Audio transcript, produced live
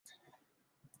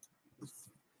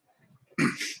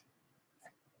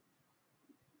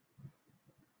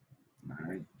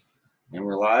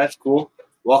live. Cool.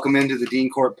 Welcome into the Dean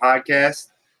Court podcast.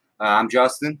 I'm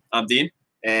Justin. I'm Dean.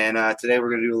 And today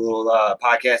we're going to do a little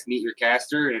podcast, Meet Your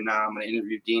Caster. And I'm going to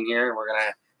interview Dean here. And we're going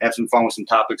to have some fun with some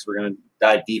topics we're going to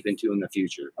dive deep into in the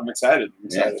future. I'm excited.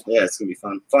 Yeah, it's going to be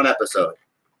fun. Fun episode.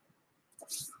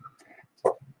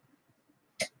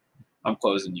 I'm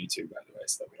closing YouTube, by the way,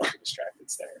 so that we don't get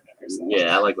distracted staring at ourselves.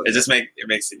 Yeah, I like it. It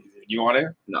makes it easier. You want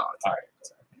to? No. All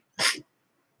right.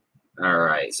 All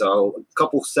right. So a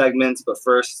couple segments, but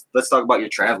first, let's talk about your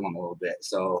traveling a little bit.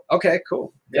 So okay,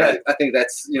 cool. Yeah, I think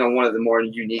that's one of the more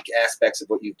unique aspects of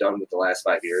what you've done with the last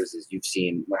 5 years is you've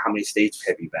seen how many states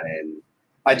have you been in?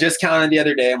 I just counted the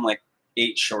other day. I'm like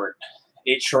 8 short.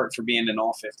 8 short for being in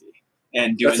all 50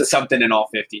 and doing something in all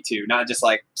 50 too, not just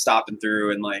like stopping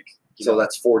through and like. So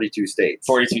that's 42 states.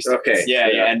 42 states. Okay. Yeah,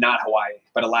 and not Hawaii,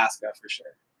 but Alaska for sure.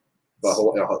 But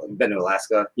been to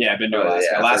Alaska? Yeah, I've been to Alaska.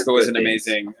 Yeah, Alaska was an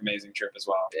amazing trip as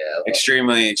well. Yeah.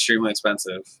 Extremely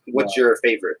expensive. What's your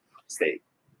favorite state?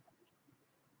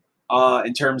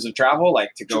 In terms of travel,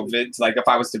 like to go visit, like if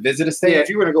I was to visit a state. Yeah, if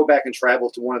you were to go back and travel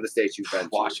to one of the states you've been to.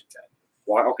 Washington.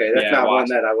 Okay, that's not one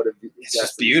that I would have. It's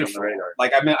just beautiful.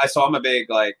 Like I'm a big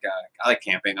I like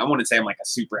camping. I wouldn't say I'm like a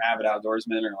super avid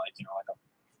outdoorsman or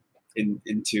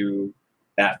into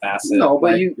that facet. No,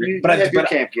 but like, you have your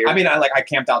camp gear. I mean, I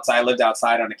camped outside. I lived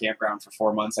outside on a campground for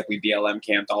 4 months. Like we BLM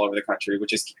camped all over the country,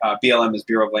 which is BLM is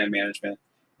Bureau of Land Management.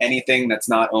 Anything that's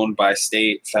not owned by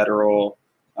state, federal,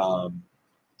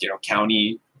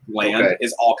 county land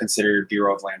is all considered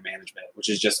Bureau of Land Management, which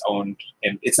is just owned,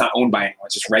 and it's not owned by anyone.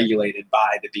 It's just regulated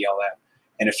by the BLM.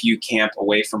 And if you camp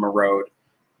away from a road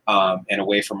and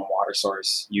away from a water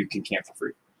source, you can camp for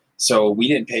free. So we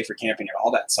didn't pay for camping at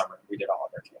all that summer. We did all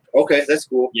of our camping. Okay, that's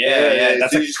cool. Yeah.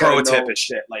 That's a pro tip of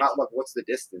shit. Like, what's the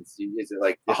distance? Is it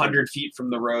like 100 feet from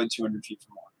the road, 200 feet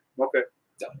from water? Okay.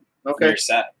 Done. Okay. You're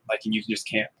set. Like, and you can just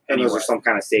camp. And anywhere. those are some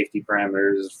kind of safety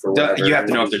parameters for whatever. You have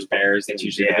to know if there's bears. That's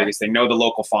usually the biggest thing. Know the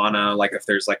local fauna. Like if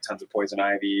there's like tons of poison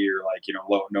ivy or like,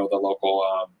 know the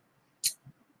local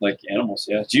like animals.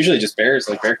 Yeah. It's usually just bears,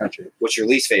 like bear country. What's your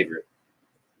least favorite?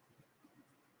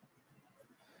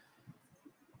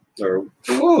 Or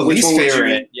least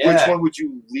favorite. Which one would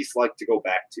you least like to go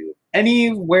back to?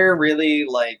 Anywhere really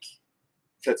like.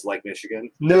 That's like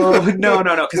Michigan. No,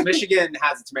 because Michigan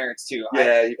has its merits too.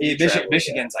 Yeah,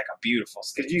 Michigan's like a beautiful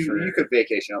state. You could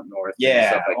vacation up north.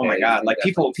 Yeah. Oh my God. Like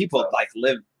people like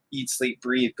live, eat, sleep,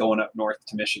 breathe going up north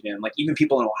to Michigan. Like even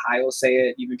people in Ohio say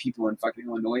it. Even people in fucking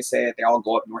Illinois say it. They all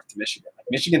go up north to Michigan. Like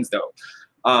Michigan's dope.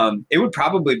 It would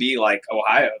probably be like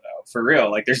Ohio though, for real.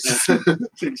 Like there's just,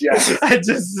 it's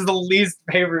just the least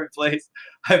favorite place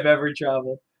I've ever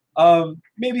traveled.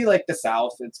 Maybe like the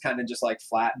South. It's kind of just like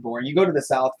flat and boring. You go to the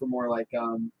South for more like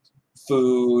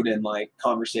food and like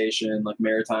conversation, like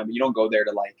maritime. But you don't go there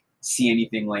to like see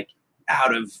anything like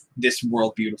out of this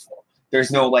world beautiful. There's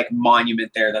no like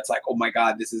monument there that's like, oh my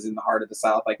God, this is in the heart of the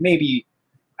South. Like maybe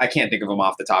I can't think of them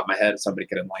off the top of my head. If somebody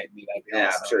could enlighten me, that'd be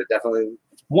awesome. I'm sure, definitely.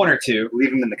 1 or 2.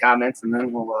 Leave them in the comments, and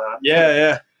then we'll.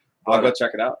 Yeah. I'll go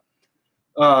check it out.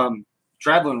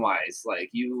 Traveling wise,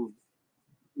 like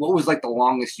what was like the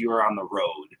longest you were on the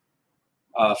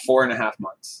road? 4.5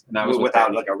 months, and that was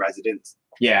without like a residence.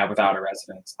 Yeah, without a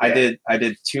residence. Yeah. I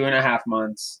did 2.5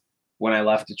 months when I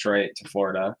left Detroit to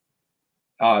Florida.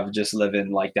 Just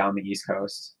living like down the East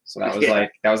Coast. So that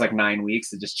was like 9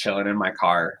 weeks of just chilling in my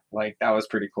car. Like that was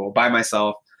pretty cool by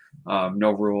myself.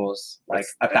 No rules, like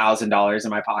 $1,000 in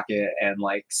my pocket, and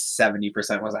like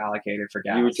 70% was allocated for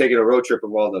gas. You were taking a road trip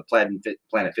of all the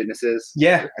Planet Fitnesses.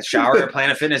 Yeah, a shower at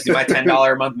Planet Fitness. Do my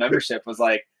 $10 a month membership was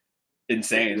like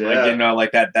insane. Yeah.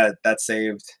 Like that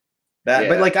saved that. Yeah.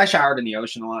 But like I showered in the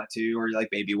ocean a lot too, or like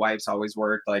baby wipes always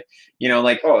worked. Like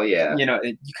oh yeah,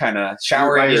 you kind of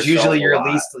showering is usually your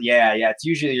least. Yeah, it's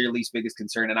usually your least biggest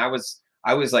concern. And I was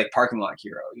like parking lot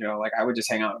hero. Like I would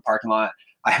just hang out in the parking lot.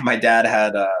 My dad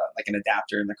had like an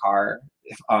adapter in the car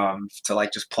to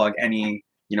like just plug any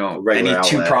any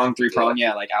 2-prong, 3-prong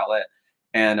like outlet,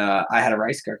 and I had a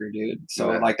rice cooker, dude.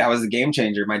 So like that was a game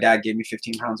changer. My dad gave me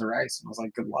 15 pounds of rice, and I was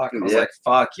like, good luck. I was like,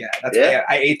 fuck yeah,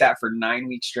 I ate that for 9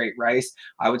 weeks straight. Rice.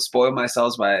 I would spoil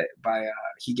myself by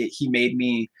he made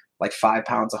me like 5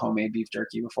 pounds of homemade beef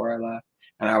jerky before I left.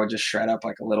 And I would just shred up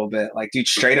like a little bit, like dude,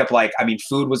 straight up. Like, I mean,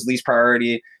 food was least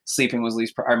priority, eating was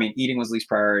least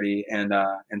priority. And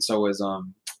so was,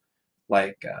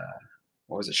 what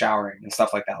was it? Showering and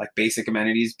stuff like that. Like basic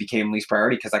amenities became least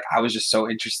priority. Cause like, I was just so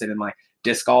interested in like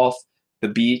disc golf, the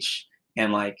beach,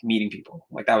 and like meeting people.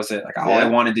 Like that was it. Like all I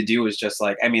wanted to do was just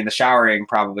like, I mean, the showering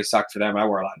probably sucked for them. I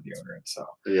wore a lot of deodorant, so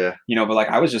you know. But like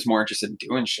I was just more interested in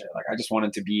doing shit. Like I just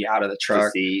wanted to be out of the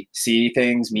truck, see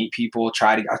things, meet people,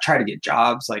 I try to get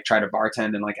jobs, like try to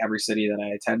bartend in like every city that I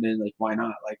attended. Like why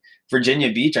not? Like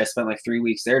Virginia Beach, I spent like 3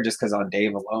 weeks there just because on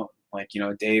Dave alone. Like you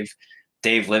know, Dave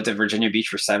lived at Virginia Beach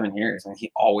for 7 years, and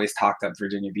he always talked up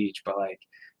Virginia Beach, but like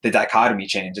the dichotomy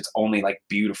change. It's only like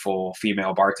beautiful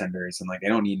female bartenders, and like they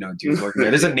don't need no dudes working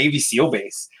there. There's a Navy SEAL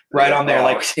base right on there.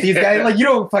 Like these guys, like you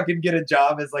don't fucking get a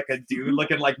job as like a dude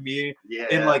looking like me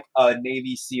in like a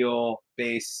Navy SEAL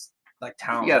base like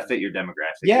town. You gotta fit your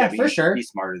demographic. Yeah, for sure. Be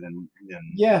smarter than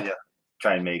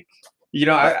try and make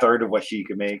a third of what she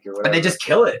could make or whatever. And they just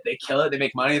kill it. They kill it. They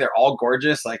make money. They're all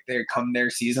gorgeous. Like they come there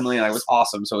seasonally. Like it was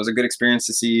awesome. So it was a good experience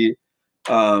to see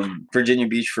Virginia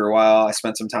Beach for a while. I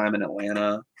spent some time in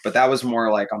Atlanta, but that was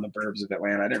more like on the burbs of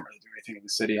Atlanta. I didn't really do anything in the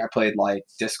city. I played like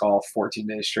disc golf 14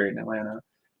 days straight in Atlanta,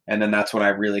 and then that's when I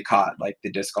really caught like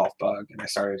the disc golf bug, and I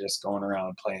started just going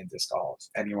around playing disc golf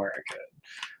anywhere I could,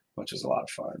 which was a lot of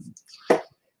fun.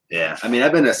 Yeah, I mean,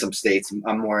 I've been to some states.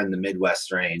 I'm more in the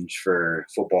Midwest range for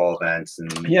football events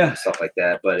and stuff like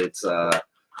that, but it's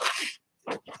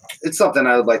something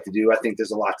I would like to do. I think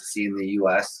there's a lot to see in the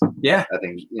U.S. Yeah. I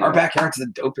think our backyard's the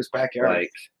dopest backyard.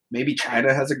 Like maybe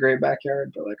China has a great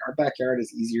backyard, but like our backyard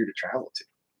is easier to travel to.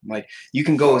 Like you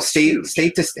can go state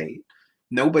to state.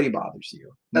 Nobody bothers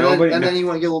you. And then you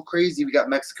want to get a little crazy. We got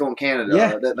Mexico and Canada.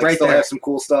 Yeah, that like, still have some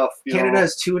cool stuff. Canada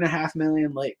has 2.5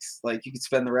 million lakes. Like you could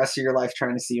spend the rest of your life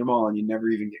trying to see them all, and you never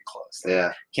even get close.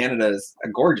 Like, Canada is a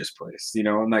gorgeous place, you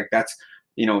know, and like that's.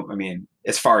 You know, I mean,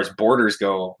 as far as borders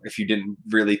go, if you didn't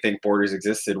really think borders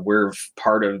existed, we're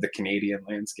part of the Canadian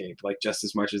landscape, like just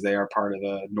as much as they are part of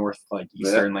the north, like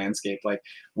eastern landscape. Like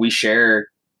we share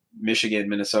Michigan,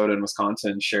 Minnesota, and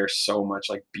Wisconsin share so much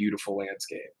like beautiful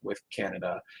landscape with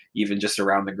Canada, even just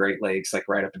around the Great Lakes, like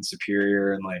right up in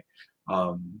Superior and like,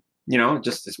 you know,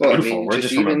 just it's beautiful. I mean, we're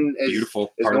just from a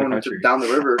beautiful part of the country. Down the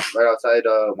river, right outside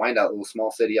Wyandotte, a little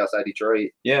small city outside Detroit.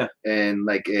 Yeah. And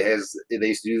like they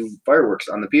used to do fireworks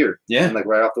on the pier. Yeah. And like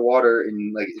right off the water,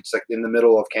 and like it's like in the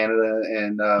middle of Canada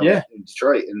and in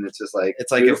Detroit, and it's just like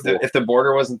it's like if the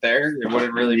border wasn't there, it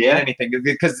wouldn't really mean anything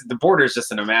because the border is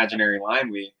just an imaginary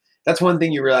line. That's one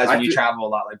thing you realize when you travel a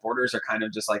lot. Like borders are kind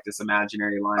of just like this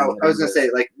imaginary line. I was gonna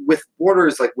say, like with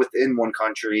borders, like within one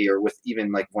country or with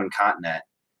even like one continent.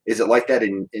 Is it like that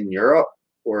in Europe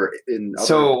or in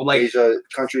other Asia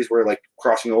countries where like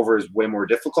crossing over is way more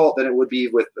difficult than it would be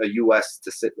with a U.S.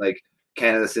 to sit like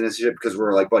Canada citizenship because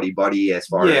we're like buddy as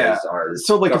far as our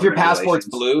so like if your passport's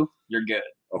blue, you're good.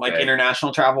 Okay. Like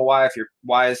international travel wise,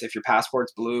 if your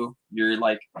passport's blue, you're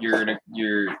like you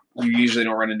usually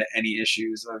don't run into any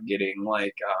issues of getting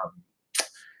like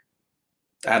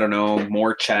I don't know,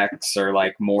 more checks or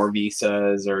like more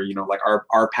visas or, you know, like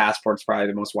our passport's probably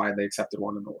the most widely accepted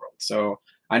one in the world. So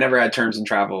I never had terms in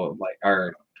travel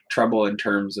or trouble in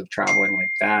terms of traveling like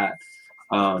that.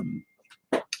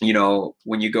 You know,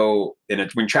 when you go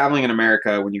when traveling in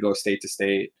America, when you go state to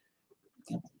state,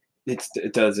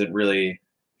 it doesn't really,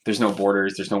 there's no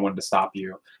borders. There's no one to stop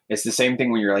you. It's the same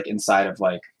thing when you're like inside of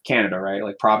like Canada, right?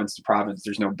 Like province to province,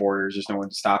 there's no borders. There's no one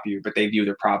to stop you, but they view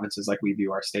their provinces like we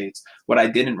view our states. What I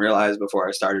didn't realize before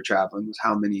I started traveling was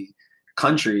how many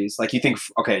countries, like you think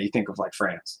of like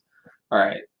France. All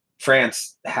right.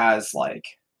 France has like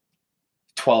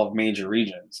 12 major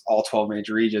regions. All 12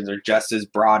 major regions are just as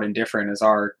broad and different as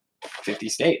our 50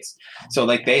 states. So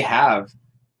like they have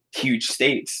huge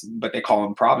states, but they call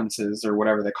them provinces or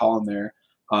whatever they call them there.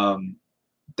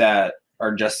 That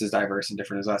are just as diverse and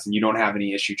different as us, and you don't have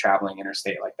any issue traveling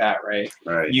interstate like that, right?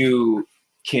 Right. You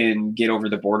can get over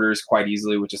the borders quite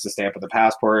easily with just a stamp of the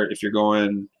passport if you're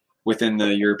going within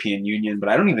the European Union. But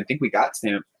I don't even think we got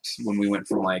stamps when we went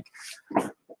from like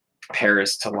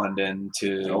Paris to London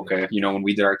to you know, when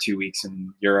we did our 2 weeks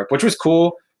in Europe, which was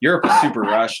cool. Europe was super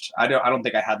rushed. I don't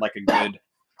think I had like a good.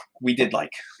 We did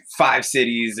like 5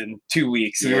 cities in 2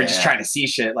 weeks. We were just trying to see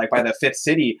shit. Like by the 5th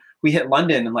city, we hit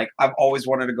London, and like I've always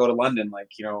wanted to go to London. Like,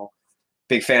 you know,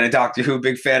 big fan of Doctor Who,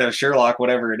 big fan of Sherlock,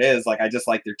 whatever it is. Like I just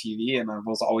like their TV, and I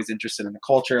was always interested in the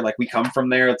culture. Like we come from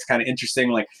there. It's kind of interesting.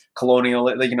 Like colonial,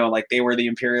 like, you know, like they were the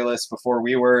imperialists before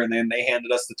we were, and then they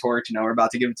handed us the torch, and now we're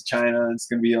about to give it to China. And it's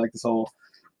gonna be like this whole,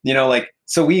 you know, like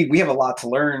so we have a lot to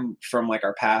learn from like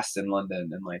our past in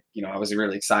London, and like, you know, I was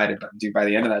really excited. But dude, by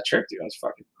the end of that trip, dude, I was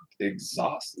fucking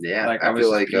exhausted. Yeah, like I feel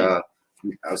like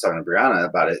I was talking to Brianna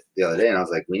about it the other day, and I was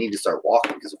like, we need to start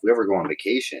walking because if we ever go on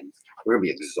vacation, we're gonna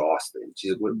be exhausted.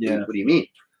 She's like, what do you mean?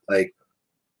 Like,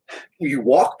 you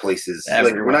walk places.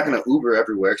 Everywhere. Like, we're not gonna Uber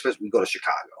everywhere, especially when we go to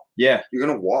Chicago. Yeah, you're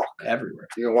gonna walk everywhere.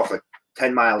 You're gonna walk like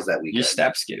 10 miles that weekend. Your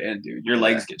steps get in, dude. Your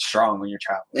legs get strong when you're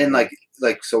traveling. And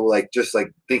just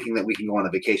thinking that we can go on a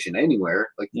vacation anywhere.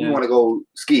 Like, we want to go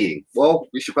skiing. Well,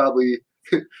 we should probably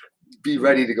be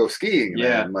ready to go skiing.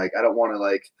 Yeah. Man. Like, I don't want to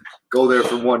like go there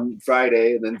for one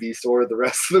Friday and then be sore the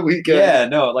rest of the weekend. Yeah,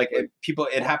 no,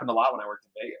 it happened a lot when I worked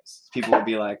in Vegas. People would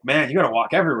be like, "Man, you got to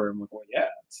walk everywhere." I'm like, "Well, yeah,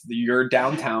 you're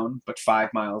downtown, but 5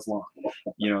 miles long.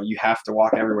 You know, you have to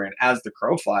walk everywhere." And as the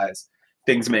crow flies,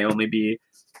 things may only be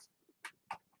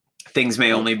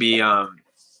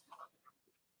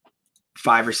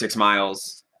 5 or 6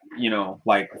 miles, you know,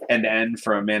 like end to end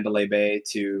from Mandalay Bay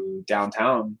to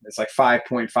downtown. It's like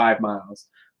 5.5 miles.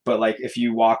 But like if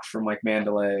you walk from like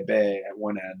Mandalay Bay at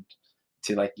one end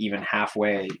to like even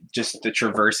halfway, just the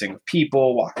traversing of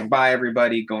people, walking by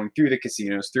everybody, going through the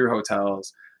casinos, through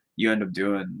hotels, you end up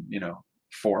doing, you know,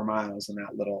 4 miles in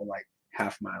that little like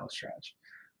half-mile stretch.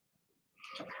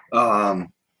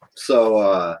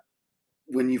 So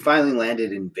when you finally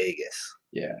landed in Vegas,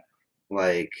 yeah,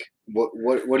 like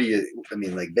what do you? I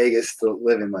mean, like Vegas still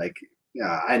living like,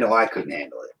 I know I couldn't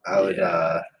handle it.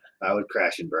 I would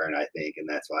crash and burn, I think, and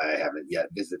that's why I haven't yet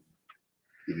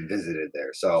even visited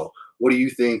there. So, what do you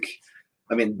think?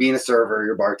 I mean, being a server,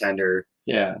 you're a bartender.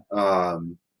 Yeah.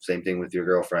 Same thing with your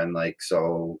girlfriend. Like,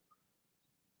 so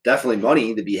definitely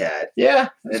money to be had. Yeah,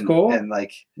 that's cool. And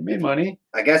like, you made money.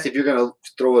 I guess if you're gonna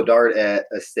throw a dart at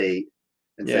a state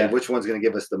and say which one's gonna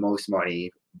give us the most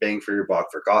money, bang for your buck,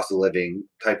 for cost of living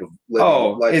type of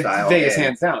lifestyle. It's Vegas,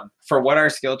 hands down. For what our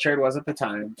skill trade was at the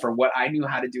time, for what I knew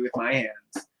how to do with my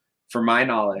hands, for my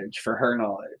knowledge, for her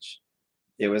knowledge,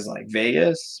 it was like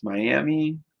Vegas,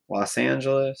 Miami, Los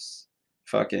Angeles,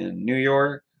 fucking New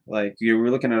York. Like, you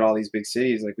were looking at all these big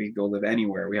cities, like we could go live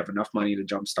anywhere. We have enough money to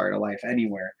jumpstart a life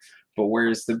anywhere. But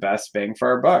where's the best bang for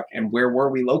our buck? And where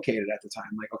were we located at the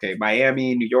time? Like, okay,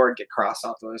 Miami, New York get crossed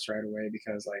off the list right away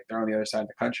because like they're on the other side of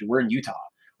the country. We're in Utah.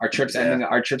 Our trip's ending.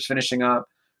 Our trip's finishing up.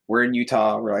 We're in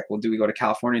Utah. We're like, well, do we go to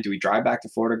California? Do we drive back to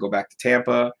Florida? Go back to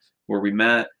Tampa, where we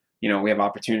met? You know, we have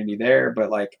opportunity there.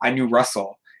 But like, I knew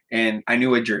Russell, and I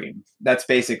knew a dream. That's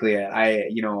basically it. I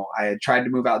had tried to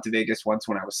move out to Vegas once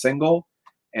when I was single,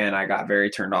 and I got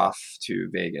very turned off to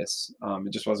Vegas.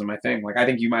 It just wasn't my thing. Like, I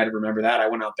think you might remember that. I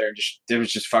went out there and it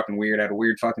was just fucking weird. I had a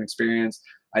weird fucking experience.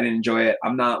 I didn't enjoy it.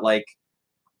 I'm not like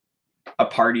a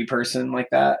party person like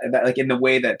that, like in the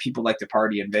way that people like to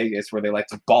party in Vegas, where they like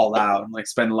to ball out and like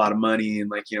spend a lot of money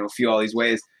and like, you know, feel all these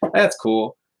ways. That's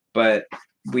cool. But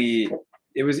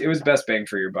it was best bang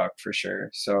for your buck for sure.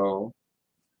 So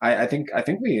I think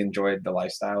we enjoyed the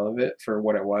lifestyle of it for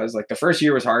what it was. Like, the first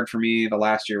year was hard for me. The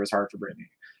last year was hard for Brittany.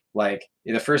 Like,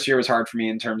 the first year was hard for me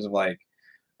in terms of like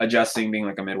adjusting, being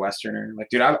like a Midwesterner. Like,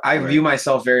 dude, I view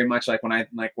myself very much like when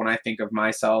I think of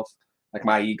myself, like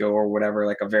my ego or whatever,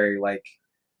 like a very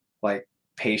like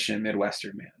patient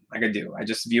Midwestern man. Like, I do. I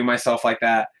just view myself like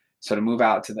that. So to move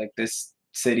out to like this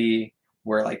city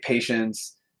where like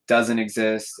patience doesn't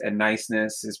exist and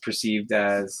niceness is perceived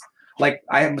as, like,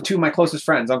 I have two of my closest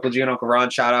friends, Uncle G and Uncle Ron.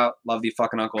 Shout out, love the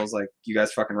fucking uncles. Like, you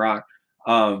guys fucking rock.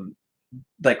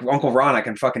 Like Uncle Ron, I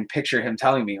can fucking picture him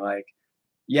telling me like,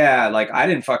 yeah, like, I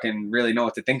didn't fucking really know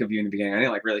what to think of you in the beginning. I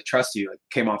didn't like really trust you. Like,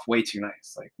 came off way too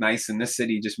nice. Like, nice in this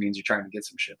city just means you're trying to get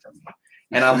some shit from me.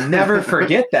 And I'll never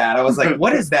forget that. I was like,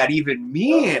 what does that even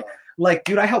mean? Like,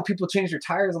 dude, I help people change their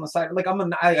tires on the side. Like,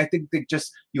 I think that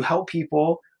just, you help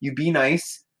people, you be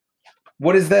nice.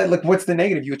 What is that? Like, what's the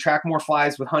negative? You attract more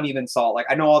flies with honey than salt. Like,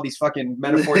 I know all these fucking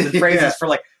metaphors and phrases for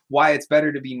like why it's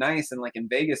better to be nice. And like in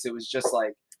Vegas, it was just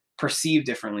like perceived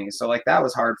differently. So like that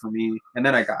was hard for me. And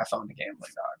then I found the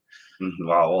gambling, dog.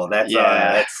 Wow. Well,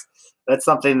 that's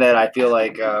something that I feel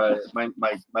like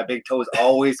my big toe is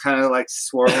always kind of like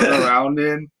swirling around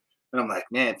in. And I'm like,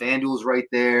 man, FanDuel's right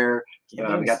there.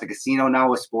 We got the casino now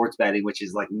with sports betting, which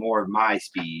is like more of my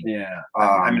speed. Yeah.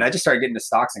 I mean, I just started getting into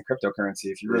stocks and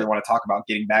cryptocurrency. If you really want to talk about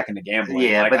getting back into gambling.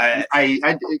 Yeah, like, but I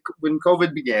when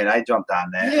COVID began, I jumped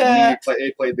on that. Yeah.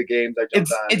 I played the games. I jumped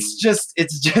on. It's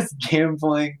just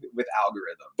gambling with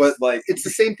algorithms. But like, it's the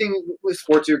same thing with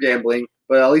sports. You're gambling,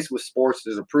 but at least with sports,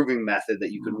 there's a proving method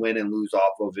that you can win and lose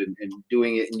off of, and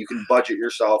doing it, and you can budget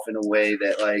yourself in a way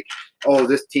that like, oh,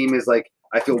 this team is like,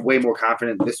 I feel way more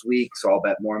confident this week, so I'll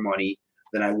bet more money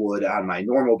than I would on my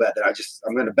normal bet that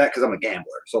I'm going to bet because I'm a gambler.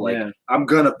 So like, I'm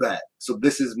going to bet. So I'm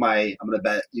going to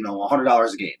bet,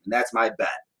 $100 a game, and that's my bet.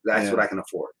 That's what I can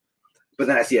afford. But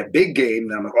then I see a big game,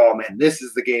 and I'm like, oh man, this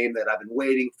is the game that I've been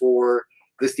waiting for.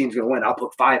 This team's going to win. I'll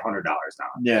put $500 down.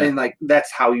 Yeah. And like,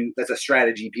 that's a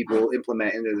strategy people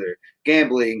implement into their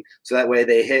gambling. So that way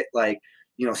they hit like,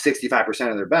 65%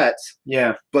 of their bets.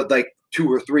 Yeah. But like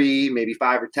 2 or 3, maybe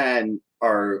 5 or 10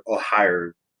 are a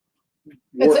higher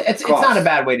It's not a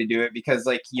bad way to do it because,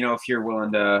 like, you know, if you're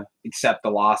willing to accept the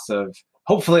loss of,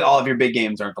 hopefully all of your big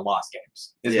games aren't the lost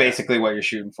games is basically what you're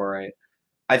shooting for, right?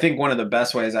 I think one of the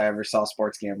best ways I ever saw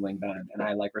sports gambling done, and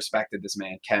I like respected this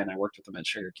man, Ken. I worked with him at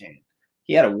Sugar Cane.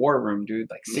 He had a war room, dude,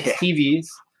 like 6 TVs.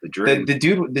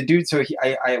 The dude. So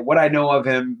what I know of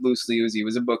him loosely was he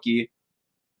was a bookie.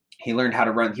 He learned how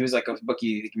to run. He was like a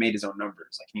bookie. He made his own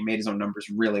numbers. Like he made his own numbers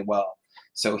really well.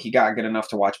 So he got good enough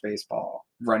to watch baseball,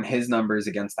 run his numbers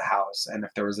against the house, and if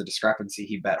there was a discrepancy,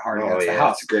 he bet hard against the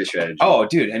house. That's a great strategy. Oh,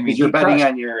 dude, I mean, you're betting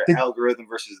on your algorithm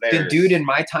versus theirs. The dude in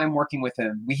my time working with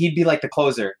him, he'd be like the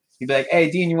closer. He'd be like, "Hey,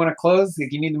 Dean, you want to close?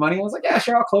 Like, you need the money?" I was like, "Yeah,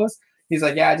 sure, I'll close." He's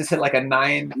like, "Yeah, I just hit like a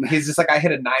 9." He's just like, "I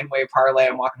hit a 9-way parlay.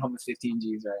 I'm walking home with 15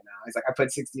 G's right now." He's like, "I put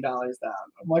 $60 down."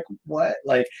 I'm like, "What?"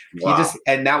 Like he just,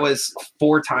 and that was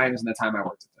 4 times in the time I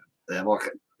worked with him. Well,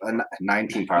 a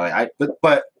 19 parlay.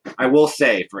 But I will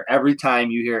say, for every time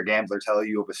you hear a gambler tell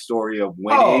you of a story of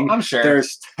winning, I'm sure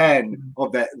there's 10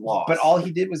 of that loss. But all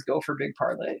he did was go for big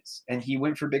parlays, and he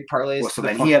went for big parlays. Well, so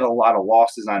then he had a lot of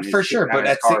losses on his for sure. But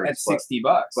at $60, you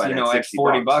know, at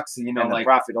 $40, you know, and like the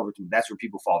profit over. That's where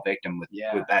people fall victim with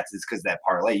bets. Is because that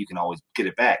parlay you can always get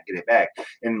it back,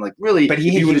 and like really. But if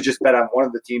you would have just bet on one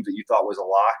of the teams that you thought was a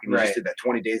lock, and you just did that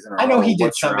 20 days in a row. I know he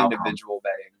did some individual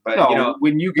betting, but you know,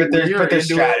 when you get there's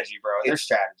strategy, bro. There's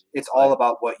strategy. It's all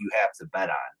about what you have to bet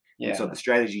on. Yeah. And so the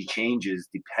strategy changes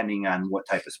depending on what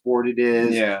type of sport it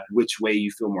is, which way you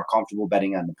feel more comfortable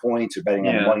betting on the points or betting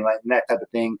on the money line, and that type of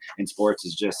thing. In sports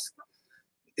is just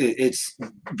it's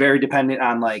very dependent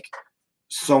on like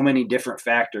so many different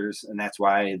factors, and that's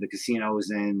why the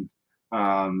casinos in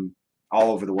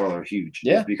all over the world are huge.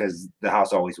 Yeah, because the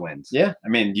house always wins. Yeah, I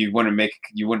mean, you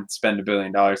wouldn't spend $1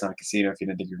 billion on a casino if you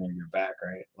didn't think you're going to get it back,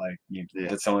 right? Like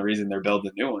that's the only reason they're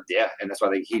building new ones. Yeah, and that's why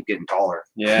they keep getting taller.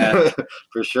 Yeah,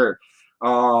 for sure.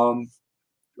 Okay,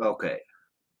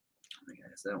 I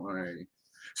guess that one already.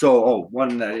 So,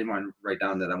 one that I didn't want to write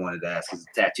down that I wanted to ask is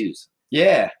tattoos.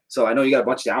 Yeah. So I know you got a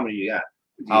bunch. How many you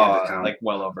got? Like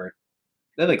well over.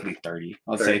 They're like 30.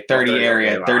 I'll say 30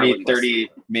 area. Okay, 30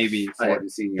 maybe.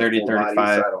 30, 35. Body, so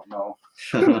I don't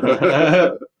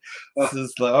know. This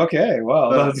is okay.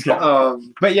 Well, that's good.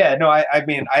 But yeah, no, I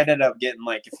mean, I ended up getting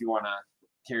like, if you want to,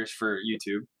 here's for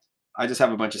YouTube. I just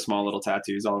have a bunch of small little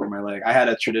tattoos all over my leg. I had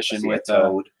a tradition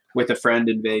with a friend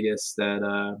in Vegas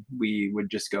that we would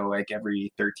just go like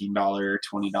every $13,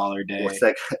 $20 day. What's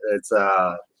that? It's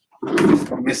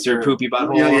Mr. Poopy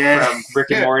Butthole from Rick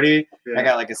and Morty. I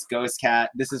got like a ghost cat.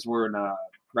 This is where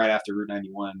right after Route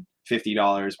 91,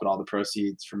 $50, but all the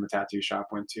proceeds from the tattoo shop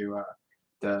went to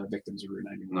the victims of Route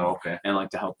 91. Oh, okay. And like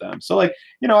to help them. So like,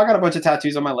 you know, I got a bunch of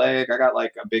tattoos on my leg. I got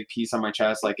like a big piece on my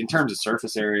chest. Like in terms of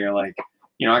surface area, like,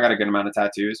 you know, I got a good amount of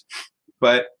tattoos.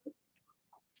 But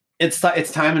it's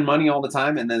time and money all the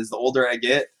time. And then as the older I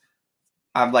get,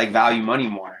 I like value money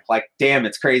more. Like, damn,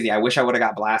 it's crazy. I wish I would have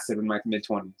got blasted in my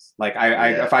mid-20s. Like,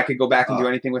 if I could go back and do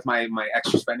anything with my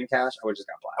extra spending cash, I would just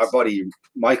got blasted. Our buddy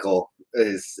Michael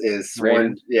is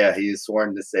sworn. Yeah, he's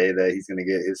sworn to say that he's going to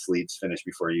get his sleeves finished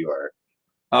before you are.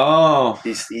 Oh,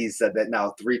 he's said that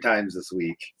now 3 times this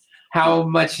week. How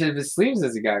much of his sleeves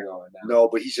has he got going now? No,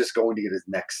 but he's just going to get the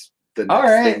next thing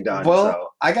done. Well, so.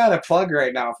 I got a plug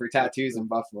right now for tattoos in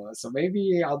Buffalo, so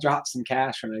maybe I'll drop some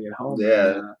cash when I get home.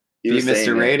 Yeah. And, be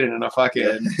Mr. Raiden in a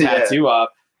fucking tattoo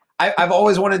up. I've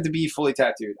always wanted to be fully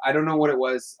tattooed. I don't know what it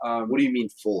was. What do you mean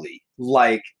fully?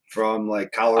 Like from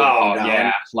like collarbone down?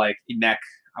 Yeah, like neck.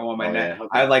 I want my neck. Okay.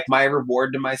 I like my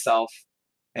reward to myself,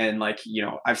 and like, you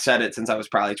know, I've said it since I was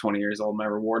probably 20 years old. My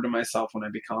reward to myself when I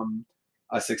become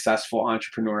a successful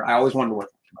entrepreneur, I always wanted to work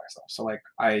for myself. So like,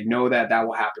 I know that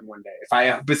will happen one day. If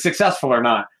I be successful or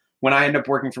not, when I end up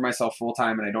working for myself full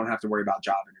time and I don't have to worry about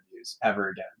job interviews ever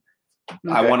again.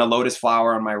 Okay. I want a lotus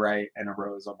flower on my right and a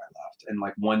rose on my left, and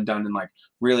like one done in like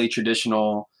really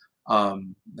traditional,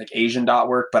 like Asian dot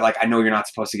work. But like, I know you're not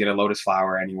supposed to get a lotus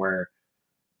flower anywhere.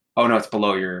 Oh no, it's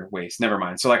below your waist. Never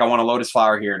mind. So like, I want a lotus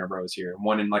flower here and a rose here,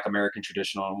 one in like American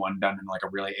traditional and one done in like a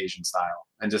really Asian style,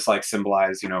 and just like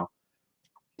symbolize, you know,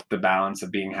 the balance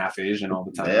of being half Asian all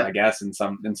the time. I guess in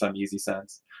some easy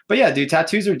sense. But yeah, dude,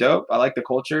 tattoos are dope. I like the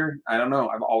culture. I don't know.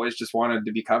 I've always just wanted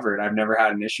to be covered. I've never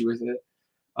had an issue with it.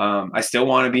 I still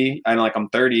want to be. I know, like, I'm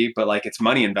 30, but like, it's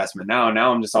money investment now.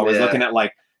 Now I'm just always looking at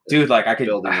like, dude, like I could,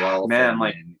 man,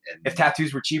 like if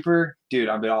tattoos were cheaper, dude,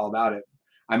 I'd be all about it.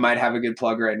 I might have a good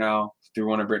plug right now through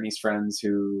one of Brittany's friends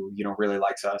who, you know, really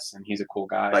likes us, and he's a cool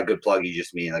guy. By good plug, you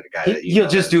just mean like a guy that he'll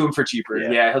just do them for cheaper.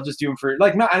 Yeah, he'll just do them for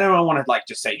like, no, I don't want to like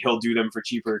just say he'll do them for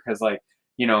cheaper because like,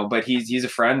 you know, but he's a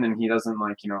friend and he doesn't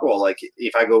like, you know. Well, like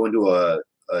if I go into a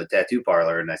a tattoo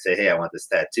parlor and I say, hey, I want this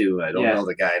tattoo, and I don't know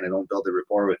the guy and I don't build a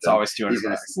rapport with him, it's always $200.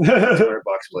 $200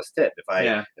 plus tip. If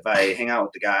I hang out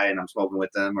with the guy and I'm smoking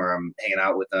with them, or I'm hanging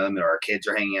out with them, or our kids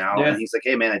are hanging out, and he's like,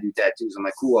 hey man, I do tattoos. I'm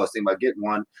like, cool. I was thinking about getting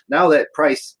one. Now that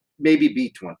price maybe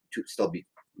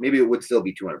maybe it would still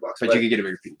be $200, but you could get a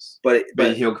bigger piece. But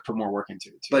he'll put more work into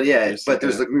it too. But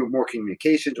there's like more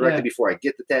communication directly before I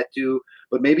get the tattoo.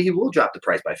 But maybe he will drop the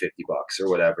price by $50 or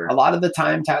whatever. A lot of the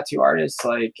time, tattoo artists,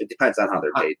 like, it depends on how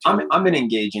they're paid. I'm an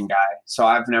engaging guy, so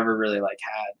I've never really like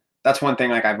had. That's one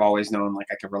thing like I've always known like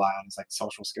I could rely on is like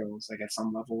social skills, like at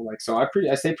some level. Like so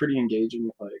I stay pretty engaging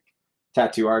with like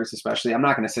tattoo artists, especially. I'm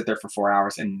not going to sit there for 4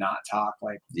 hours and not talk.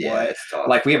 Like, what?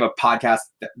 Like, we have a podcast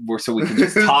so we can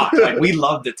just talk. Like, we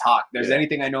love to talk. There's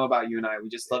anything I know about you and I, we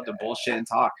just love to bullshit and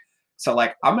talk. So,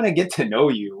 like, I'm going to get to know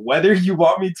you, whether you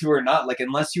want me to or not. Like,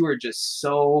 unless you are just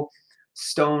so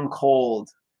stone cold,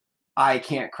 I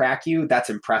can't crack you. That's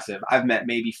impressive. I've met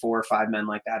maybe 4 or 5 men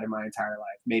like that in my entire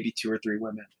life. Maybe 2 or 3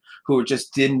 women who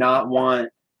just did not want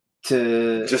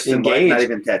to just engage. Not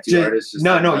even tattoo artists.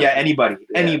 Anybody.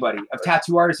 Of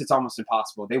tattoo artists, it's almost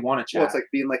impossible. They want to chat. Well, it's like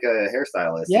being like a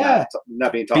hairstylist. Yeah.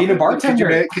 Not being a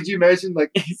bartender. Could you imagine like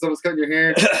someone's cutting your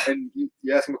hair and you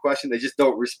ask them a question, they just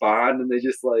don't respond, and they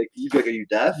just like, you'd be like, are you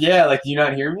deaf? Yeah, like, do you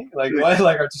not hear me? Like, what?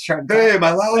 Like, I'm just trying to hey, am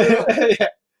I loud? Yeah.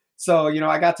 So,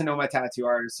 I got to know my tattoo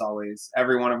artists always.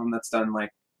 Every one of them that's done,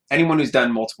 like, anyone who's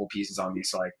done multiple pieces on me.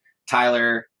 So, like,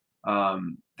 Tyler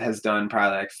has done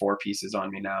probably like 4 pieces on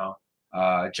me now.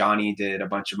 Johnny did a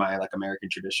bunch of my like American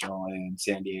traditional in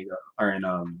San Diego or in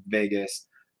Vegas.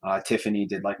 Tiffany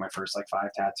did like my first like 5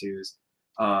 tattoos.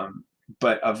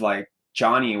 But of like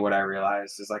Johnny, what I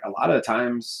realized is like a lot of the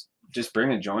times just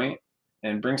bring a joint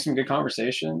and bring some good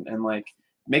conversation and like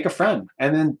make a friend,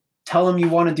 and then tell them you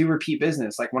want to do repeat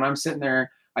business. Like when I'm sitting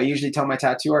there, I usually tell my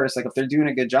tattoo artists, like, if they're doing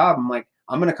a good job, I'm like,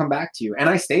 I'm going to come back to you. And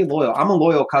I stay loyal. I'm a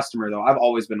loyal customer though. I've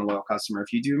always been a loyal customer.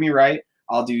 If you do me right,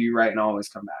 I'll do you right and I'll always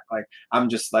come back. Like, I'm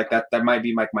just like that. That might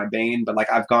be like my bane, but like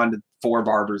I've gone to 4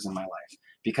 barbers in my life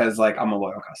because like I'm a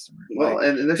loyal customer. Well, like,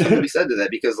 and there's something to be said to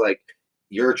that, because like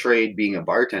your trade being a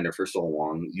bartender for so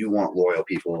long, you want loyal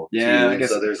people. Yeah. I guess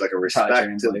so there's like a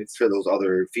respect to those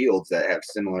other fields that have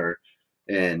similar,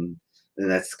 and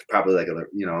that's probably like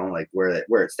like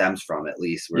where it stems from, at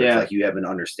least, where it's like you have an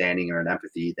understanding or an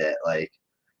empathy that like,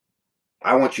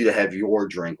 I want you to have your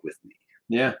drink with me.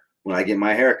 Yeah. When I get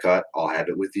my hair cut, I'll have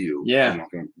it with you. Yeah.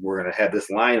 We're going to have this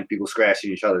line of people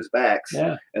scratching each other's backs.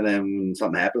 Yeah. And then when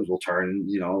something happens, we'll turn,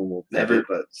 we'll never,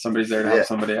 but somebody's there to help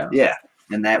somebody out. Yeah.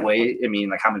 And that way, I mean,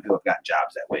 like, how many people have gotten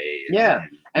jobs that way?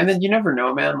 And then you never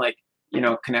know, man. Like,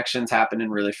 connections happen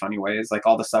in really funny ways. Like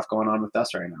all the stuff going on with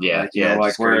us right now. Yeah. Like,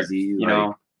 like we're, crazy,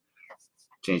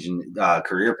 changing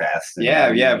career paths.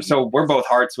 So we're both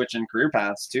hard switching career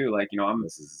paths too. Like, I'm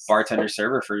bartender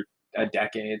server for a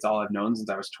decade. It's all I've known since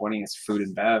I was 20 is food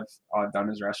and bev. All I've done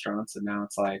is restaurants, and now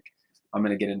it's like I'm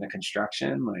gonna get into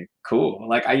construction. Like, cool.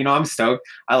 Like, I'm stoked.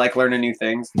 I like learning new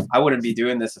things. I wouldn't be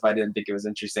doing this if I didn't think it was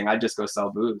interesting. I'd just go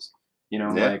sell booze.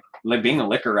 Like being a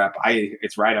liquor rep,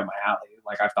 it's right on my alley.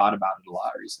 Like, I've thought about it a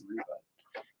lot recently,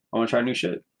 but I want to try new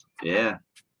shit. Yeah.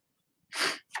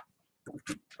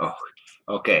 Oh,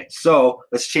 okay. So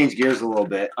let's change gears a little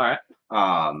bit. All right.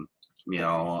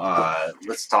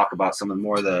 Let's talk about some of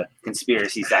the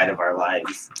conspiracy side of our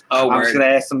lives. Oh, I'm just gonna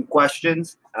ask some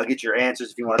questions. I'll get your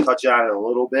answers if you want to touch on it a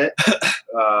little bit.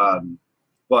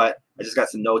 But I just got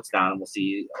some notes down, and we'll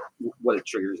see what it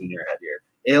triggers in your head here.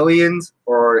 Aliens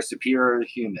or superior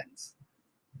humans?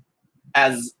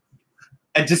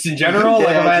 Just in general,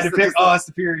 like if I had to pick,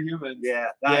 superior humans.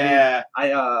 Yeah.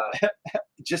 I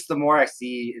just the more I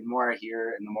see and more I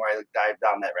hear and the more I dive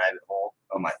down that rabbit hole,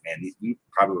 I'm like, man, we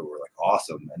probably were like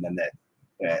awesome. And then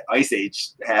that ice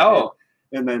age happened.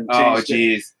 And then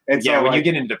geez. And so, when you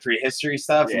get into prehistory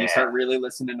stuff and you start really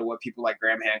listening to what people like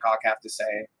Graham Hancock have to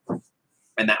say,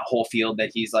 and that whole field that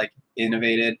he's like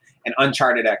innovated, and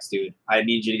Uncharted X, dude, I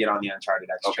need you to get on the Uncharted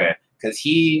X show, because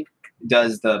he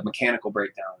does the mechanical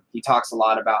breakdown. He talks a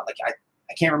lot about, like, I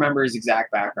can't remember his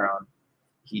exact background.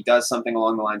 He does something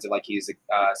along the lines of like he's a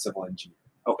civil engineer.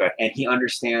 Okay. And he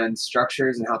understands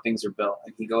structures and how things are built.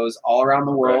 And he goes all around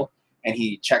the world and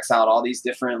he checks out all these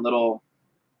different little,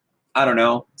 I don't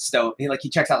know, stone. He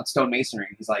checks out stone masonry.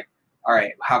 He's like, all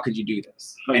right, how could you do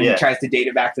this? And he tries to date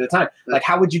it back to the time. Like,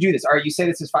 how would you do this? All right, you say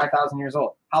this is 5,000 years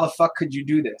old. How the fuck could you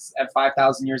do this at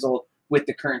 5,000 years old with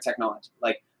the current technology?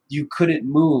 Like, you couldn't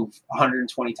move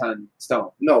 120-ton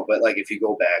stone. No, but like if you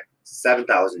go back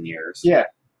 7,000 years. Yeah.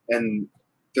 And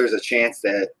there's a chance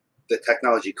that the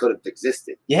technology could have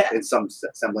existed in some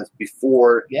semblance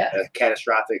before a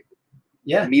catastrophic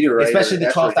meteorite, especially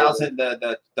the 12,000,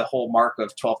 the whole mark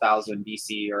of 12,000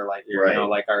 BC, or like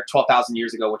or 12,000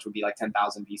 years ago, which would be like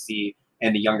 10,000 BC,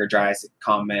 and the Younger Dryas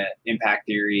Comet impact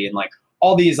theory, and like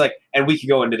all these and we could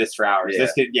go into this for hours.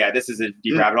 This is a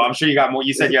deep rabbit hole. I'm sure you got more.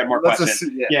 You said you had more questions.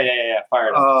 Fire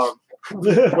it up.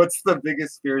 What's the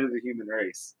biggest fear to the human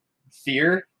race?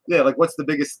 Fear? Yeah, like what's the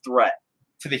biggest threat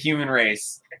to the human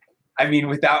race? I mean,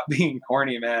 without being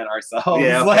corny, man, ourselves.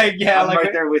 Yeah, I'm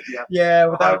right there with you. Yeah,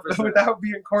 without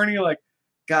being corny, like,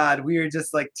 God, we are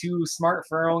just like too smart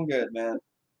for our own good, man.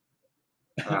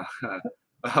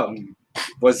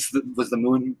 Was the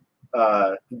moon?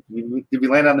 Did we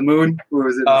land on the moon, or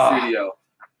was it the studio?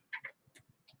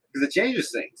 Because it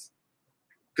changes things.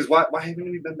 Because why haven't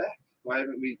we been back? Why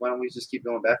don't we just keep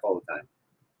going back all the time?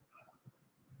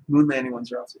 Moon landing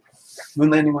one's rough.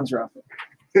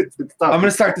 I'm going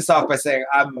to start this off by saying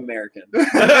I'm American.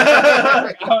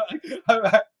 I'm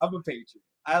a patriot.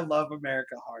 I love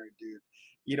America hard, dude.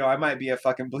 You know, I might be a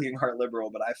fucking bleeding heart liberal,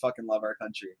 but I fucking love our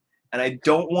country. And I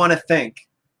don't want to think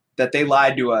that they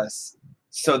lied to us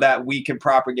so that we can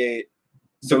propagate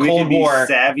the Cold War.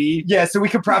 Savvy. Yeah, so we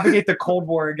can propagate the Cold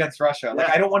War against Russia. Like,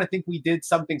 I don't want to think we did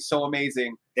something so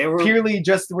amazing. They were purely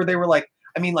just where they were like,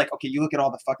 I mean, like, okay, you look at all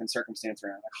the fucking circumstance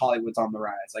around. Like, Hollywood's on the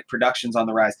rise. Like, production's on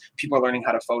the rise. People are learning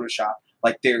how to Photoshop.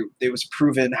 Like, there was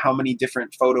proven how many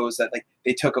different photos that, like,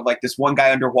 they took of, like, this one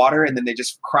guy underwater, and then they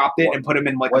just cropped it and put him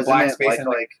in, like, a black space. Wasn't it,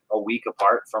 like, a week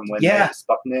apart from when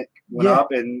Sputnik went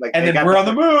up? And, like, and then we're on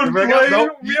the moon. Like,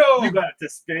 nope, you got it to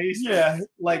space. Yeah.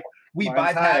 Like, we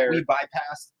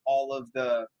bypassed all of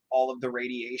the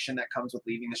radiation that comes with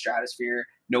leaving the stratosphere.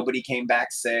 Nobody came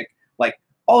back sick. Like,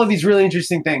 all of these really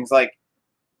interesting things. Like,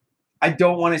 I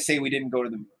don't want to say we didn't go to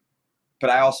the moon,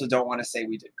 but I also don't want to say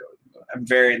we did go to the moon. I'm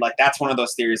very, like, that's one of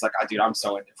those theories, like, dude, I'm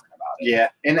so indifferent about it. Yeah,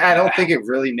 and I don't think it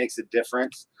really makes a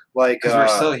difference. Like, because we're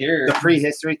still here. The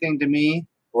prehistory thing to me,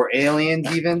 or aliens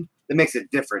even, that makes a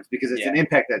difference because it's an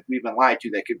impact that we've been lied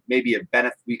to that could maybe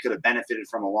we could have benefited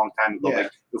from a long time ago.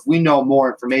 Like, if we know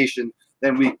more information,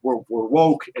 then we're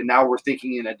woke, and now we're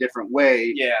thinking in a different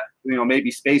way. Yeah. You know, maybe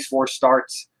Space Force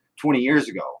starts 20 years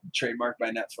ago. Trademarked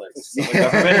by Netflix. So the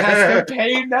government has to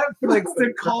pay Netflix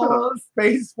to call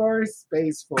Space Force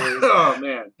Space Force. Oh,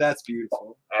 man. That's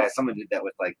beautiful. Someone did that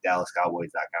with, like,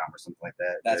 DallasCowboys.com or something like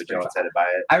that. That's Jones had to buy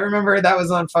it. I remember that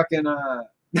was on fucking...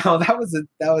 No, that was an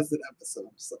episode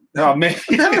of something. Oh, maybe.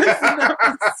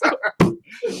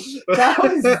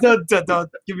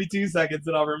 Don't give me 2 seconds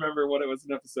and I'll remember what it was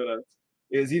an episode of.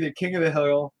 It was either King of the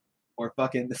Hill or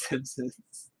fucking The Simpsons.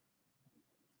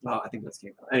 Oh, I think that's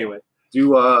King of the Hill. Anyway.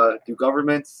 Do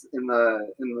governments in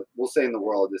the we'll say in the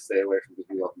world just stay away from because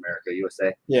we love America,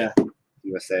 USA? Yeah.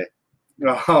 USA.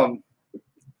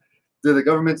 Do the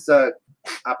governments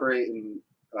operate in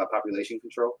population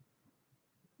control?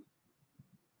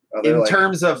 In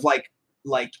terms of like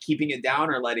keeping it down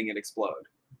or letting it explode?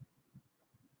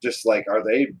 Just like are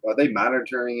they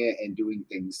monitoring it and doing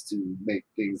things to make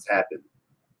things happen?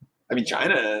 I mean,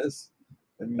 China is.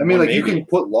 I mean, like you can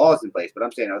put laws in place, but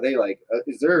I'm saying, are they like?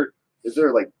 Is there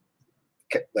like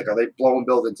are they blowing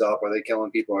buildings up? Are they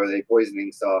killing people? Are they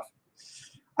poisoning stuff?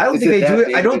 I don't think they do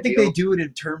it. I don't think they do it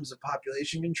in terms of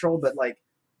population control, but like,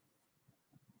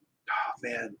 oh